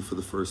university for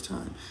the first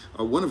time.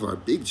 One of our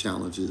big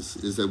challenges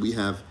is that we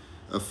have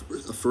a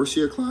first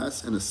year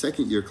class and a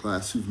second year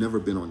class who've never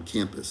been on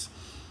campus.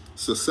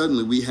 So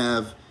suddenly we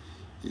have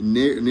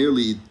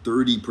nearly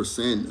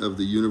 30% of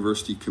the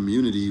university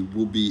community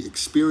will be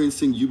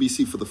experiencing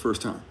UBC for the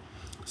first time.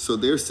 So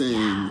they're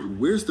saying,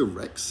 where's the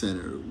rec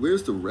center?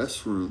 Where's the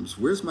restrooms?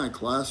 Where's my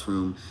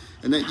classroom?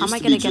 And that how am I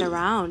going to get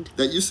around?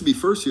 That used to be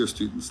first year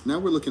students. Now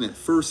we're looking at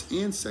first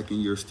and second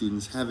year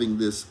students having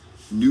this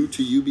new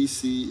to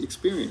UBC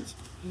experience.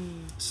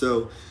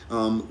 So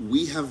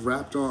we have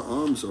wrapped our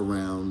arms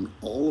around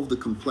all of the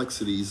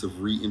complexities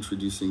of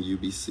reintroducing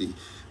UBC.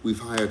 We've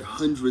hired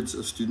hundreds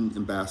of student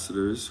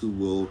ambassadors who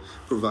will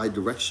provide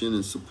direction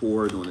and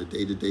support on a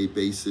day-to-day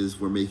basis.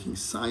 We're making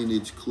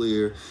signage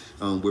clear.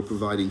 We're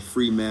providing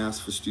free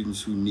masks for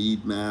students who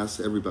need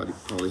masks. Everybody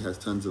probably has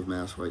tons of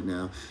masks right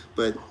now.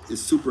 But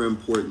it's super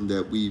important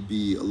that we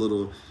be a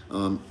little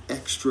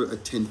extra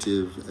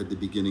attentive at the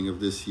beginning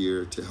of this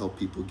year to help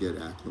people get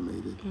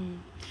acclimated.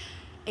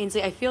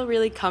 Ainsley, I feel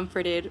really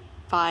comforted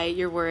by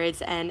your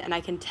words, and I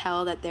can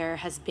tell that there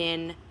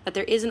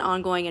is an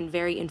ongoing and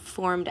very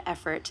informed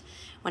effort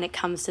when it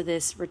comes to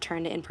this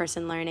return to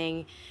in-person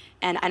learning.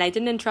 And I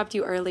didn't interrupt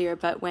you earlier,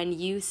 but when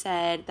you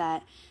said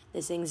that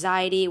this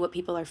anxiety, what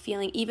people are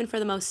feeling, even for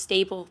the most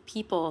stable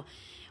people,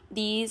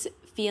 these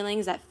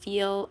feelings that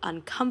feel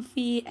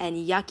uncomfy and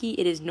yucky,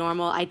 it is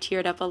normal. I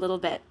teared up a little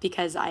bit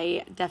because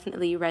I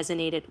definitely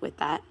resonated with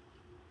that.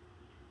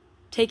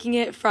 Taking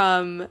it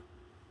from,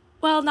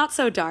 well, not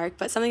so dark,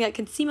 but something that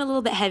can seem a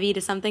little bit heavy to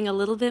something a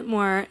little bit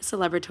more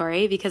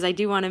celebratory, because I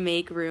do want to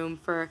make room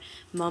for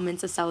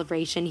moments of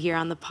celebration here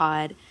on the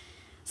pod.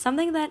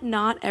 Something that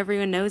not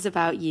everyone knows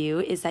about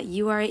you is that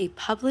you are a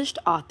published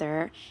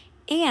author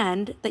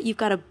and that you've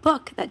got a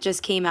book that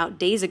just came out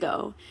days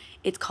ago.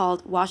 It's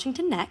called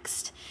Washington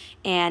Next,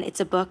 and it's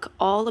a book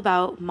all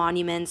about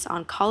monuments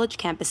on college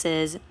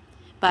campuses,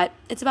 but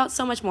it's about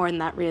so much more than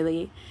that,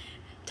 really.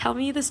 Tell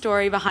me the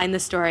story behind the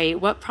story.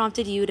 What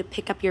prompted you to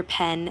pick up your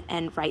pen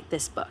and write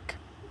this book?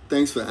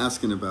 Thanks for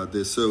asking about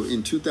this. So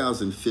in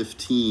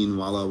 2015,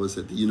 while I was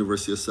at the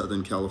University of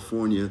Southern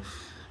California,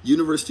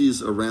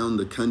 universities around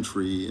the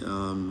country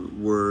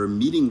were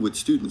meeting with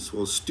students.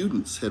 Well,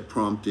 students had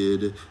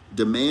prompted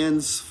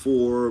demands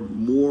for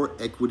more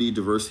equity,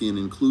 diversity, and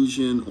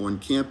inclusion on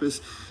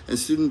campus, and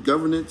student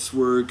governance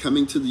were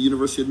coming to the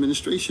university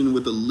administration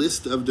with a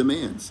list of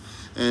demands.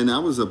 And I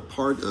was a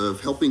part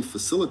of helping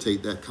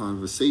facilitate that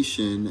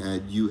conversation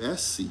at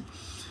USC.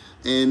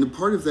 And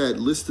part of that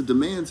list of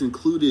demands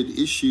included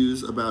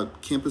issues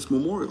about campus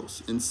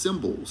memorials and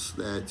symbols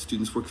that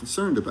students were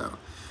concerned about.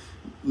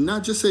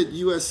 Not just at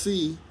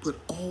USC, but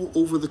all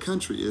over the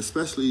country,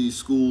 especially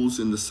schools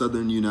in the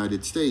southern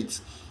United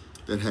States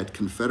that had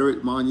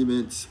Confederate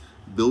monuments,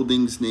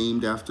 buildings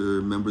named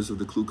after members of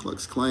the Ku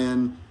Klux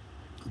Klan,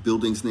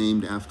 buildings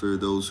named after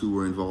those who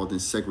were involved in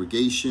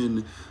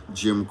segregation,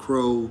 Jim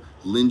Crow,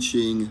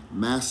 lynching,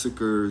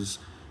 massacres.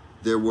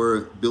 There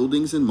were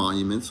buildings and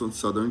monuments on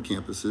southern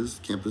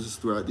campuses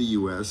throughout the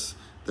U.S.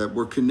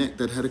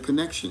 that had a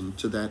connection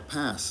to that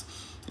past.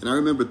 And I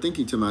remember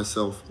thinking to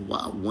myself,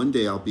 wow, one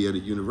day I'll be at a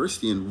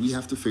university and we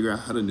have to figure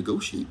out how to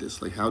negotiate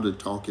this, like how to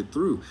talk it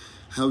through.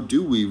 How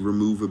do we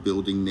remove a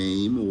building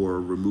name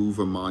or remove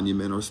a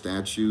monument or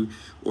statue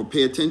or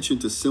pay attention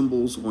to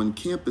symbols on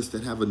campus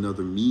that have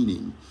another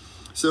meaning?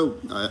 So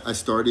I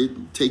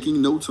started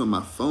taking notes on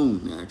my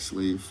phone,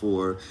 actually,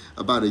 for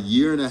about a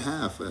year and a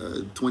half,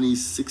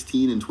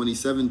 2016 and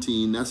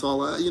 2017. That's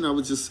all I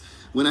was just,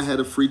 when I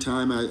had a free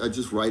time, I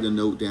just write a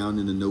note down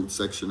in the notes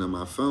section of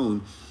my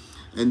phone.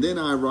 And then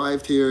I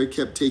arrived here,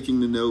 kept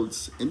taking the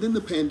notes, and then the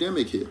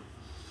pandemic hit.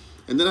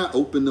 And then I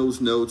opened those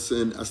notes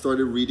and I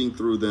started reading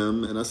through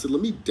them. And I said,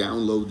 let me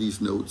download these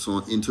notes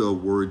into a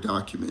Word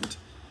document.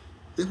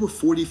 There were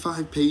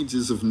 45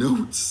 pages of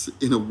notes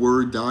in a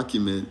Word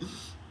document.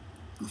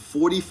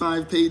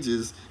 45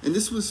 pages, and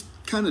this was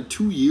kind of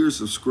 2 years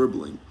of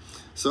scribbling.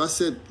 So I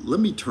said, let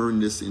me turn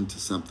this into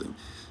something.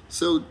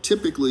 So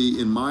typically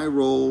in my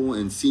role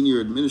and senior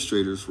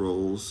administrators'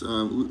 roles,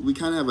 we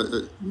kind of have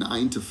a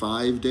 9 to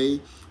 5 day,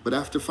 but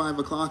after 5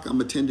 o'clock, I'm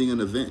attending an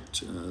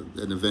event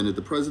at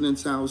the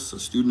president's house, a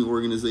student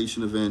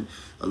organization event,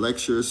 a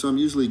lecture. So I'm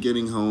usually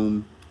getting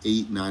home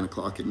 8, 9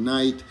 o'clock at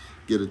night,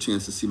 get a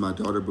chance to see my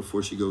daughter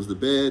before she goes to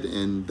bed,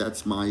 and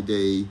that's my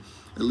day,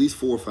 at least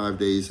 4 or 5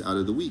 days out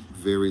of the week,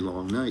 very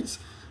long nights.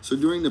 So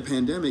during the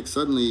pandemic,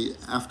 suddenly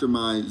after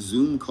my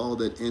Zoom call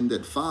that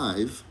ended at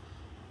 5,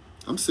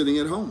 I'm sitting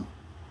at home.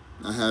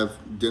 I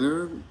have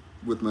dinner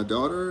with my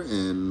daughter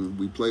and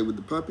we play with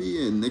the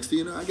puppy, and next thing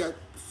you know, I got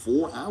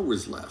 4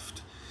 hours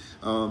left.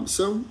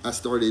 So I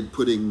started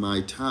putting my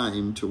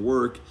time to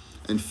work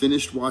and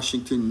finished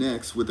Washington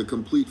Next with a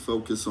complete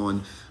focus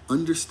on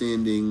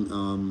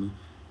understanding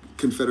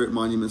Confederate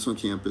monuments on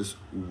campus,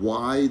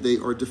 why they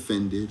are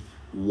defended,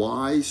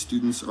 why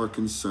students are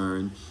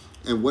concerned.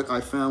 And what I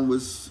found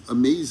was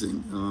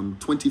amazing.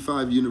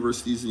 25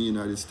 universities in the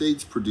United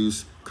States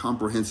produce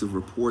comprehensive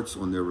reports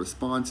on their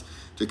response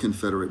to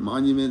Confederate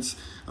monuments.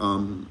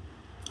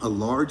 A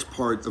large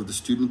part of the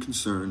student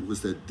concern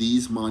was that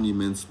these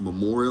monuments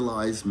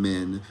memorialize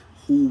men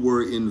who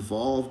were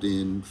involved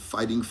in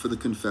fighting for the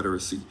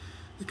Confederacy.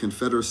 The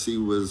Confederacy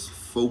was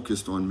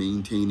focused on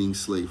maintaining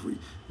slavery.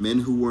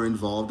 Men who were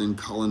involved in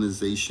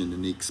colonization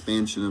and the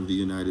expansion of the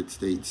United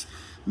States.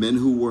 Men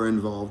who were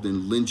involved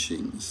in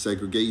lynching,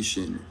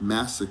 segregation,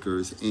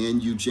 massacres,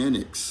 and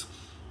eugenics.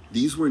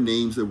 These were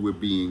names that were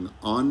being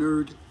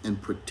honored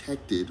and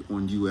protected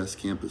on U.S.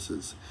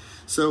 campuses.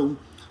 So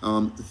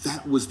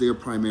that was their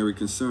primary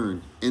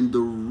concern. And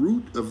the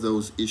root of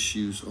those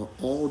issues are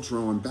all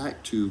drawn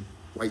back to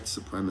white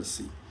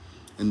supremacy.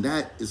 And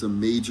that is a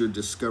major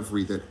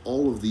discovery, that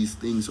all of these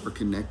things are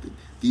connected.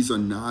 These are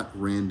not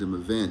random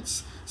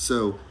events.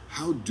 So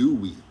how do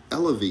we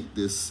elevate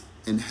this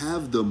and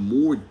have the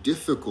more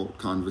difficult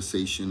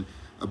conversation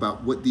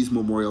about what these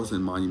memorials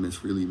and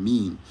monuments really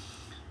mean?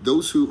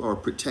 Those who are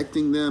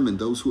protecting them and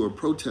those who are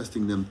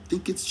protesting them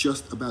think it's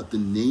just about the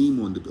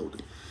name on the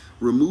building.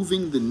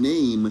 Removing the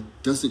name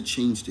doesn't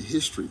change the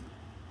history.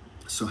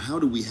 So how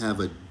do we have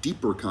a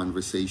deeper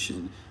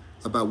conversation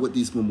about what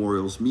these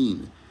memorials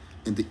mean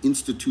and the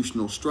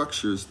institutional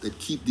structures that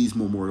keep these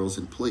memorials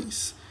in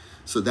place?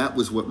 So that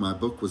was what my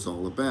book was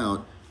all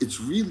about. It's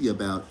really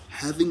about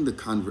having the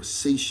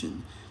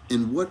conversation.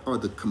 And what are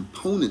the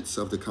components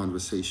of the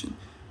conversation?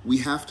 We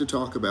have to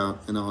talk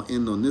about, and I'll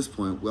end on this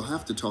point, we'll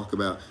have to talk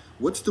about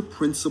what's the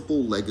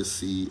principal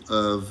legacy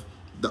of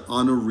the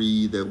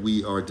honoree that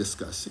we are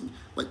discussing.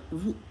 Like,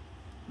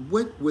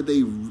 what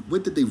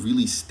did they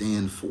really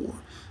stand for?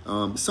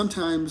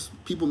 Sometimes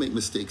people make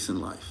mistakes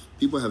in life.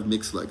 People have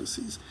mixed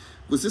legacies.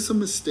 Was this a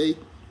mistake,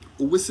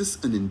 or was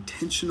this an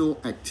intentional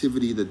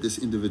activity that this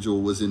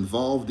individual was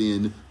involved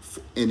in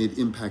and it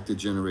impacted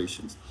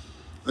generations?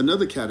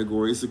 Another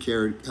category is the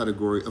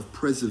category of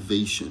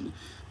preservation.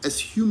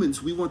 As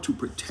humans, we want to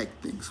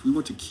protect things. We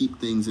want to keep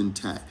things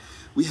intact.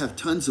 We have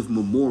tons of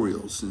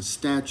memorials and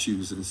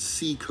statues and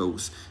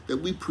seacoasts that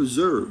we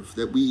preserve,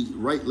 that we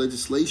write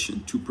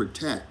legislation to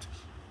protect.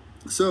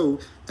 So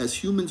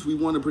as humans, we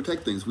want to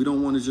protect things. We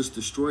don't want to just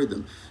destroy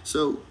them.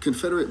 So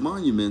Confederate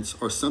monuments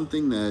are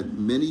something that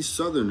many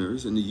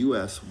Southerners in the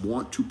U.S.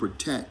 want to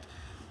protect.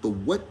 But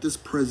what does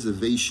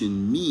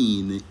preservation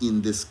mean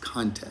in this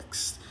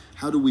context?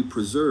 How do we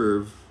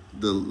preserve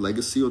the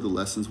legacy or the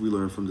lessons we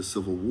learned from the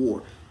Civil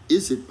War?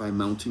 Is it by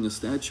mounting a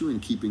statue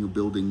and keeping a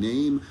building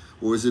name,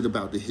 or is it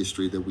about the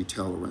history that we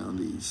tell around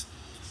these?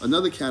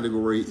 Another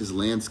category is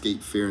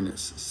landscape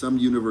fairness. Some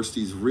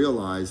universities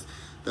realized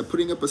that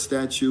putting up a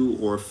statue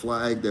or a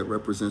flag that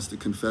represents the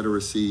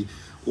Confederacy,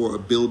 or a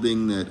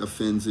building that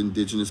offends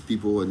indigenous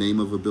people, a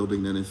name of a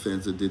building that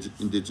offends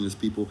indigenous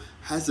people,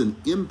 has an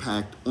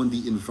impact on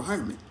the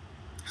environment,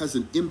 has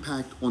an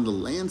impact on the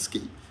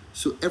landscape.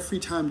 So every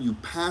time you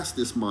pass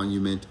this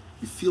monument,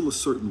 you feel a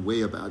certain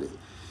way about it.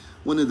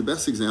 One of the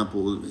best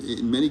examples,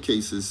 in many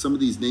cases, some of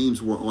these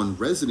names were on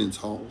residence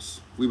halls.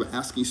 We were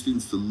asking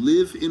students to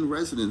live in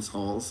residence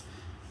halls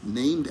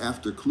named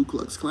after Ku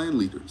Klux Klan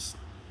leaders,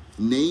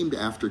 named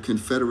after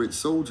Confederate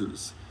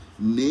soldiers,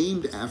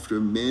 named after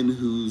men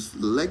whose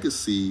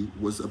legacy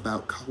was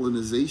about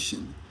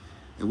colonization.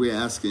 And we're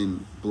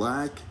asking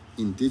Black,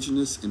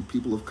 Indigenous, and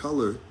people of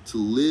color to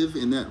live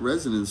in that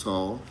residence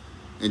hall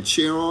and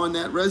cheer on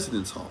that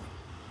residence hall,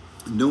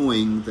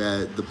 knowing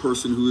that the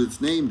person who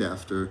it's named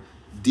after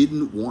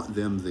didn't want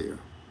them there.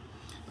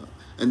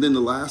 And then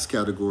the last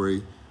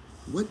category,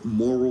 what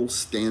moral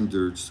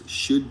standards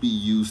should be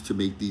used to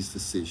make these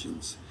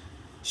decisions?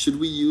 Should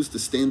we use the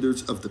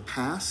standards of the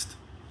past,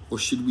 or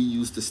should we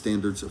use the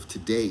standards of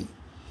today?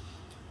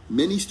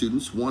 Many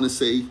students want to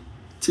say,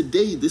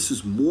 today this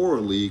is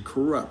morally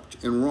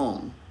corrupt and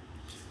wrong.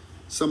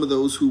 Some of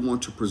those who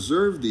want to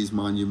preserve these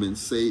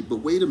monuments say, but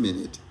wait a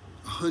minute,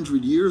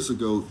 100 years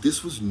ago,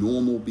 this was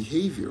normal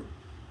behavior.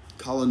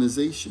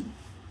 Colonization,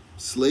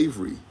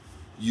 slavery,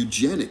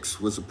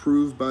 eugenics was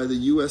approved by the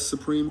U.S.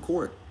 Supreme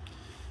Court.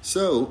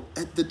 So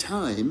at the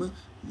time,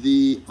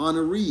 the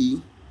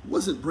honoree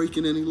wasn't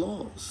breaking any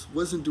laws,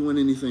 wasn't doing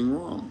anything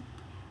wrong.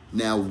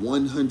 Now,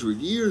 100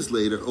 years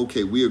later,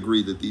 okay, we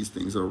agree that these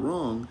things are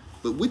wrong,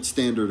 but which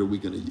standard are we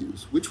going to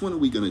use? Which one are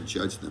we going to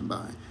judge them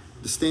by?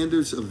 The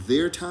standards of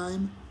their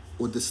time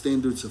or the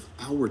standards of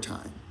our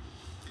time?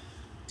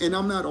 And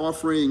I'm not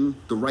offering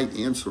the right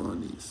answer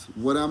on these.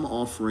 What I'm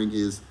offering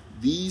is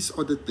these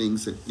are the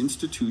things that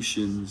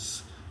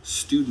institutions,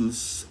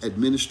 students,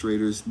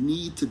 administrators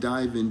need to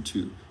dive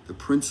into. The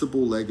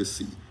principal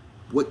legacy.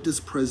 What does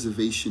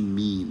preservation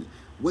mean?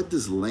 What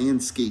does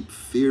landscape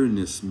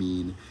fairness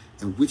mean?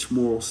 And which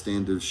moral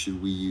standards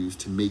should we use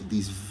to make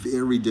these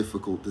very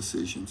difficult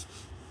decisions?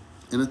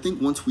 And I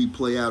think once we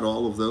play out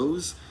all of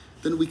those,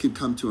 then we can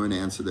come to an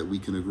answer that we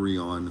can agree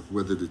on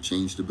whether to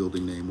change the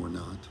building name or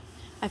not.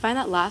 I find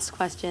that last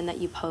question that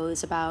you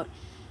pose about,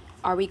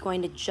 are we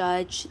going to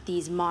judge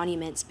these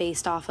monuments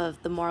based off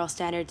of the moral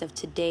standards of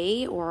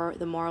today or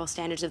the moral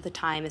standards of the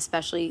time,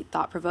 especially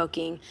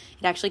thought-provoking?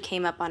 It actually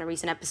came up on a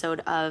recent episode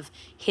of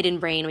Hidden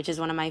Brain, which is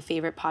one of my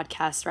favorite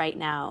podcasts right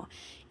now,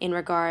 in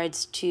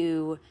regards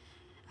to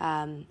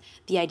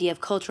the idea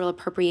of cultural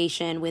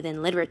appropriation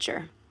within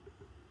literature.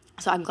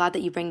 So I'm glad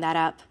that you bring that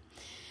up.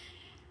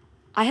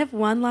 I have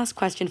one last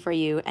question for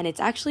you, and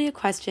it's actually a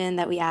question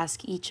that we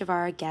ask each of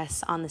our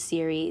guests on the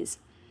series.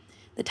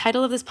 The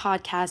title of this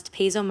podcast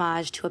pays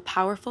homage to a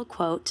powerful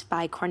quote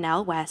by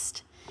Cornel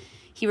West.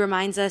 He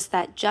reminds us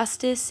that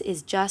justice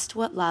is just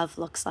what love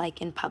looks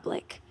like in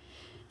public.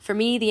 For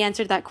me, the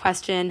answer to that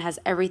question has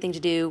everything to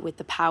do with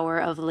the power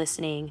of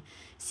listening,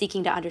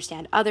 seeking to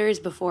understand others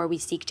before we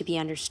seek to be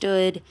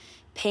understood,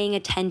 paying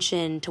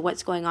attention to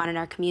what's going on in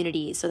our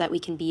community so that we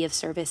can be of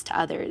service to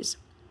others.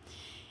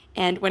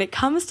 And when it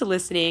comes to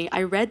listening,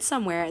 I read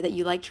somewhere that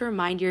you like to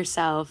remind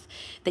yourself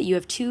that you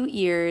have 2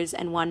 ears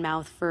and 1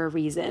 mouth for a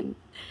reason.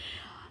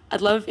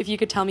 I'd love if you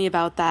could tell me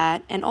about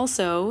that. And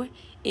also,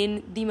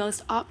 in the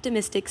most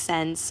optimistic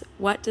sense,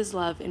 what does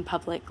love in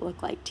public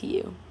look like to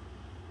you?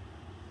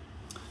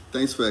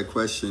 Thanks for that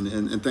question,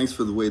 and thanks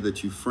for the way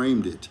that you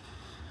framed it.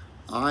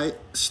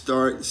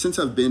 Since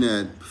I've been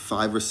at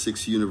 5 or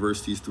 6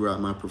 universities throughout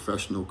my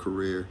professional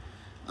career,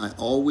 I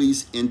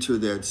always enter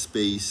that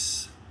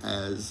space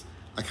as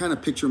I kind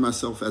of picture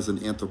myself as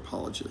an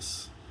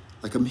anthropologist.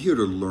 Like, I'm here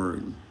to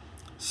learn.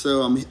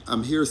 So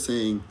I'm here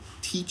saying,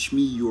 teach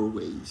me your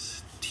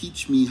ways.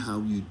 Teach me how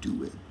you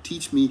do it.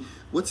 Teach me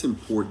what's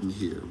important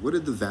here. What are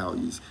the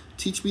values?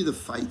 Teach me the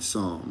fight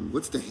song.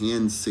 What's the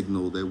hand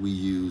signal that we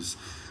use?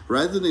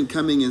 Rather than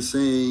coming and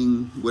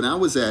saying, when I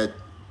was at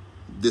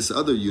this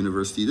other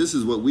university, this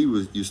is what we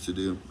used to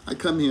do. I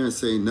come here and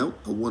say, nope,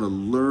 I want to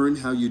learn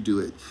how you do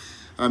it.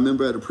 I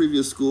remember at a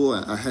previous school,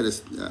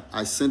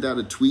 I sent out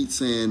a tweet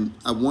saying,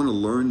 I want to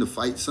learn the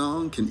fight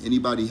song. Can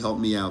anybody help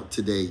me out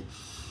today?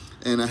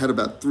 And I had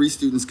about 3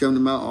 students come to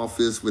my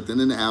office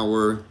within an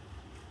hour.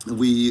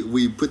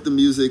 We put the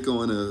music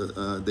on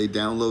they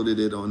downloaded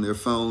it on their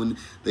phone.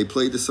 They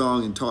played the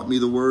song and taught me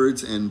the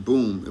words, and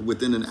boom,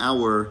 within an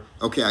hour,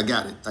 okay, I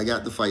got it. I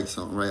got the fight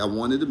song, right? I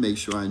wanted to make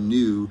sure I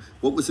knew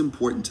what was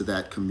important to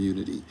that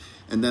community,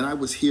 and that I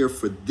was here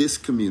for this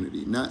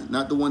community,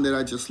 not the one that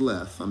I just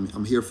left.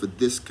 I'm here for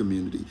this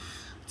community.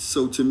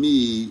 So to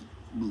me,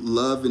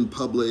 love in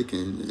public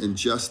and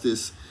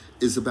justice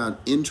is about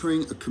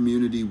entering a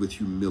community with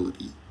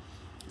humility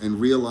and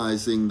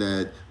realizing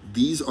that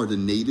these are the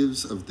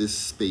natives of this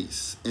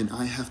space, and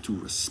I have to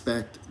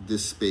respect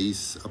this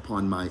space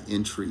upon my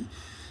entry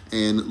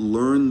and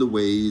learn the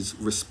ways,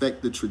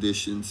 respect the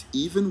traditions,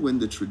 even when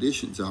the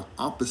traditions are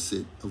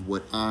opposite of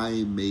what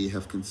I may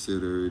have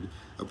considered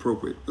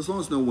appropriate. As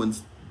long as no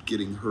one's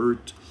getting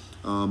hurt,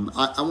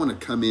 I want to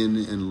come in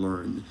and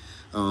learn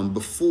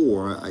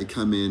before I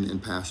come in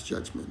and pass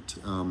judgment.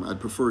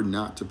 I'd prefer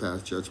not to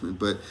pass judgment,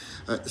 but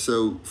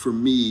so for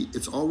me,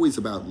 it's always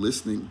about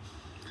listening.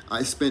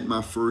 I spent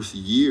my first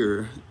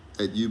year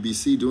at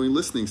UBC doing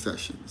listening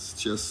sessions,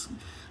 just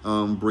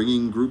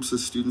bringing groups of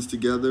students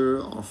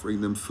together,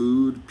 offering them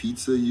food.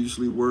 Pizza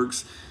usually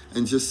works,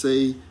 and just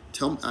say,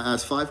 I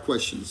ask 5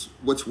 questions.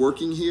 What's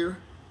working here?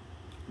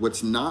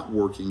 What's not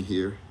working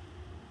here?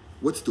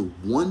 What's the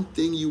one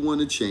thing you want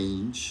to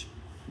change?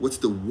 What's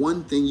the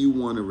one thing you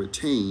want to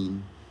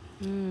retain?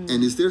 And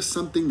is there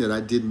something that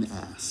I didn't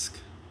ask?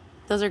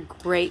 Those are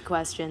great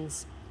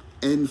questions.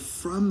 And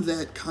from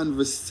that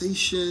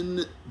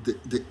conversation,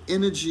 the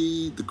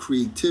energy, the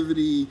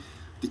creativity,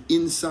 the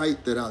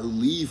insight that I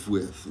leave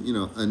with,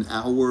 an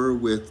hour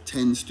with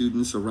 10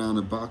 students around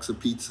a box of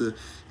pizza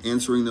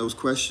answering those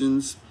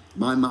questions,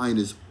 my mind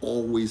is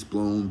always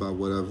blown by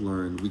what I've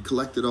learned. We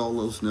collected all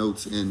those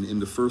notes, and in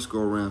the first go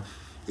around,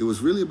 it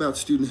was really about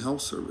student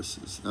health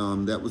services.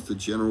 That was the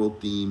general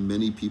theme.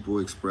 Many people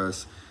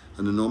express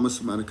an enormous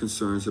amount of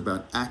concerns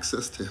about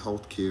access to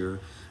healthcare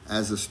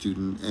as a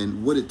student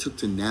and what it took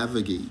to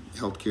navigate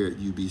healthcare at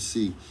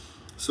UBC.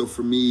 So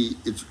for me,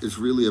 it's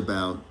really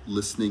about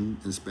listening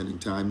and spending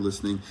time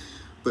listening.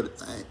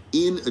 But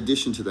in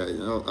addition to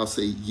that, I'll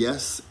say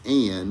yes,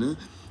 and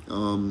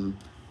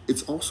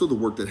it's also the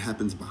work that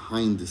happens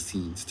behind the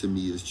scenes to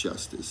me is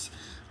justice.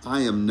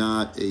 I am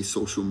not a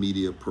social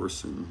media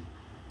person.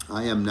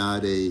 I am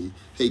not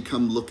hey,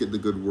 come look at the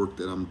good work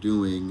that I'm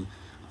doing.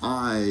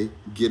 I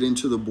get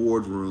into the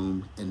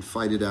boardroom and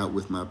fight it out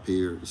with my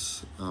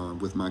peers,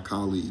 with my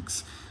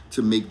colleagues,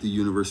 to make the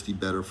university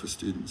better for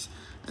students.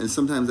 And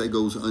sometimes that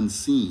goes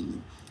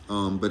unseen.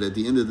 But at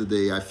the end of the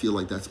day, I feel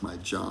like that's my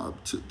job,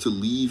 to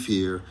leave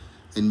here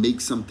and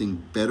make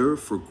something better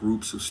for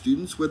groups of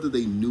students, whether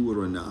they knew it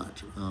or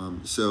not.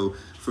 So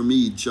for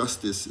me,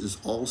 justice is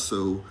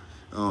also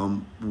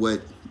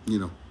what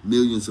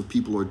millions of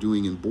people are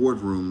doing in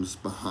boardrooms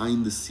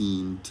behind the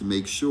scene to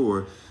make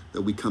sure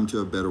that we come to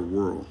a better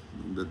world,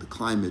 that the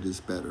climate is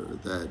better,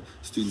 that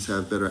students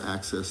have better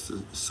access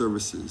to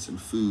services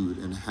and food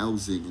and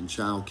housing and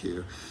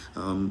childcare.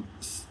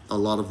 A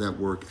lot of that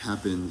work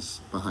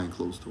happens behind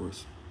closed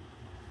doors.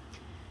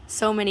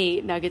 So many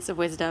nuggets of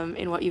wisdom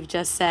in what you've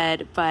just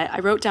said, but I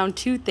wrote down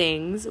two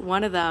things.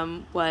 One of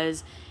them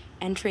was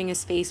entering a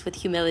space with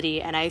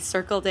humility, and I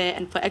circled it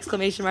and put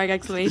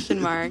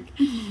exclamation mark.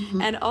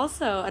 And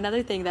also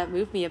another thing that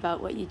moved me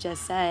about what you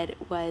just said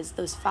was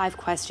those 5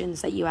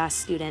 questions that you asked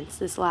students.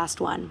 This last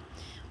one,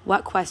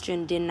 what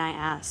question didn't I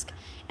ask?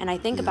 And I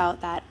think about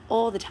that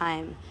all the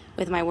time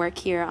with my work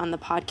here on the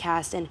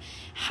podcast, and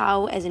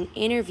how as an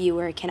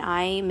interviewer can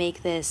I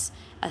make this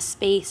a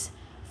space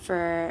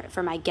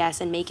for my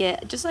guests and make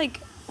it just like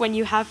when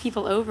you have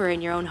people over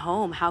in your own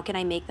home, how can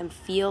I make them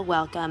feel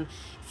welcome,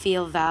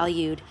 feel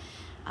valued?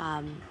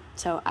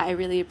 So I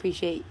really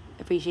appreciate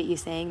you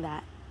saying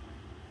that.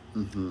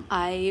 Mm-hmm.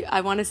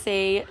 I want to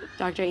say,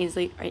 Dr.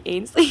 Ainsley,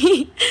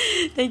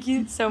 thank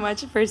you so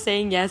much for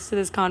saying yes to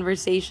this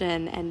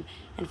conversation and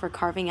for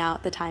carving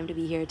out the time to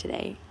be here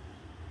today.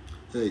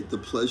 Hey, the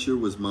pleasure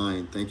was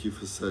mine. Thank you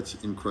for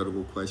such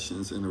incredible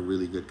questions and a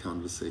really good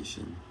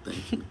conversation.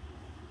 Thank you.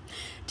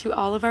 To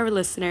all of our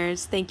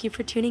listeners, thank you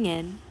for tuning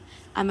in.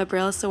 I'm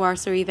Abril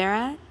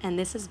Sawarsa-Rivera, and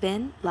this has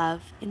been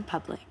Love in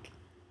Public.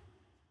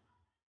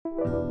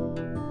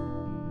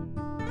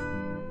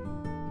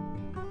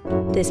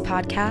 This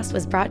podcast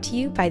was brought to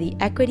you by the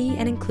Equity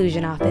and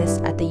Inclusion Office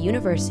at the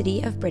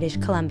University of British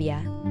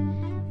Columbia.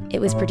 It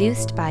was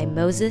produced by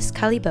Moses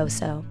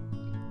Caliboso.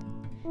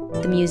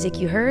 The music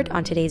you heard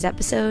on today's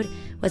episode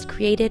was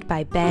created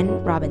by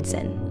Ben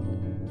Robinson.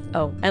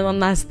 Oh, and one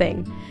last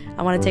thing.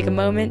 I want to take a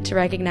moment to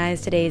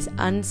recognize today's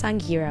unsung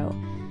hero,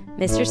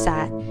 Mr.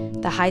 Sat,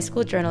 the high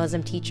school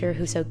journalism teacher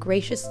who so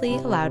graciously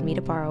allowed me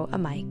to borrow a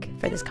mic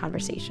for this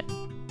conversation.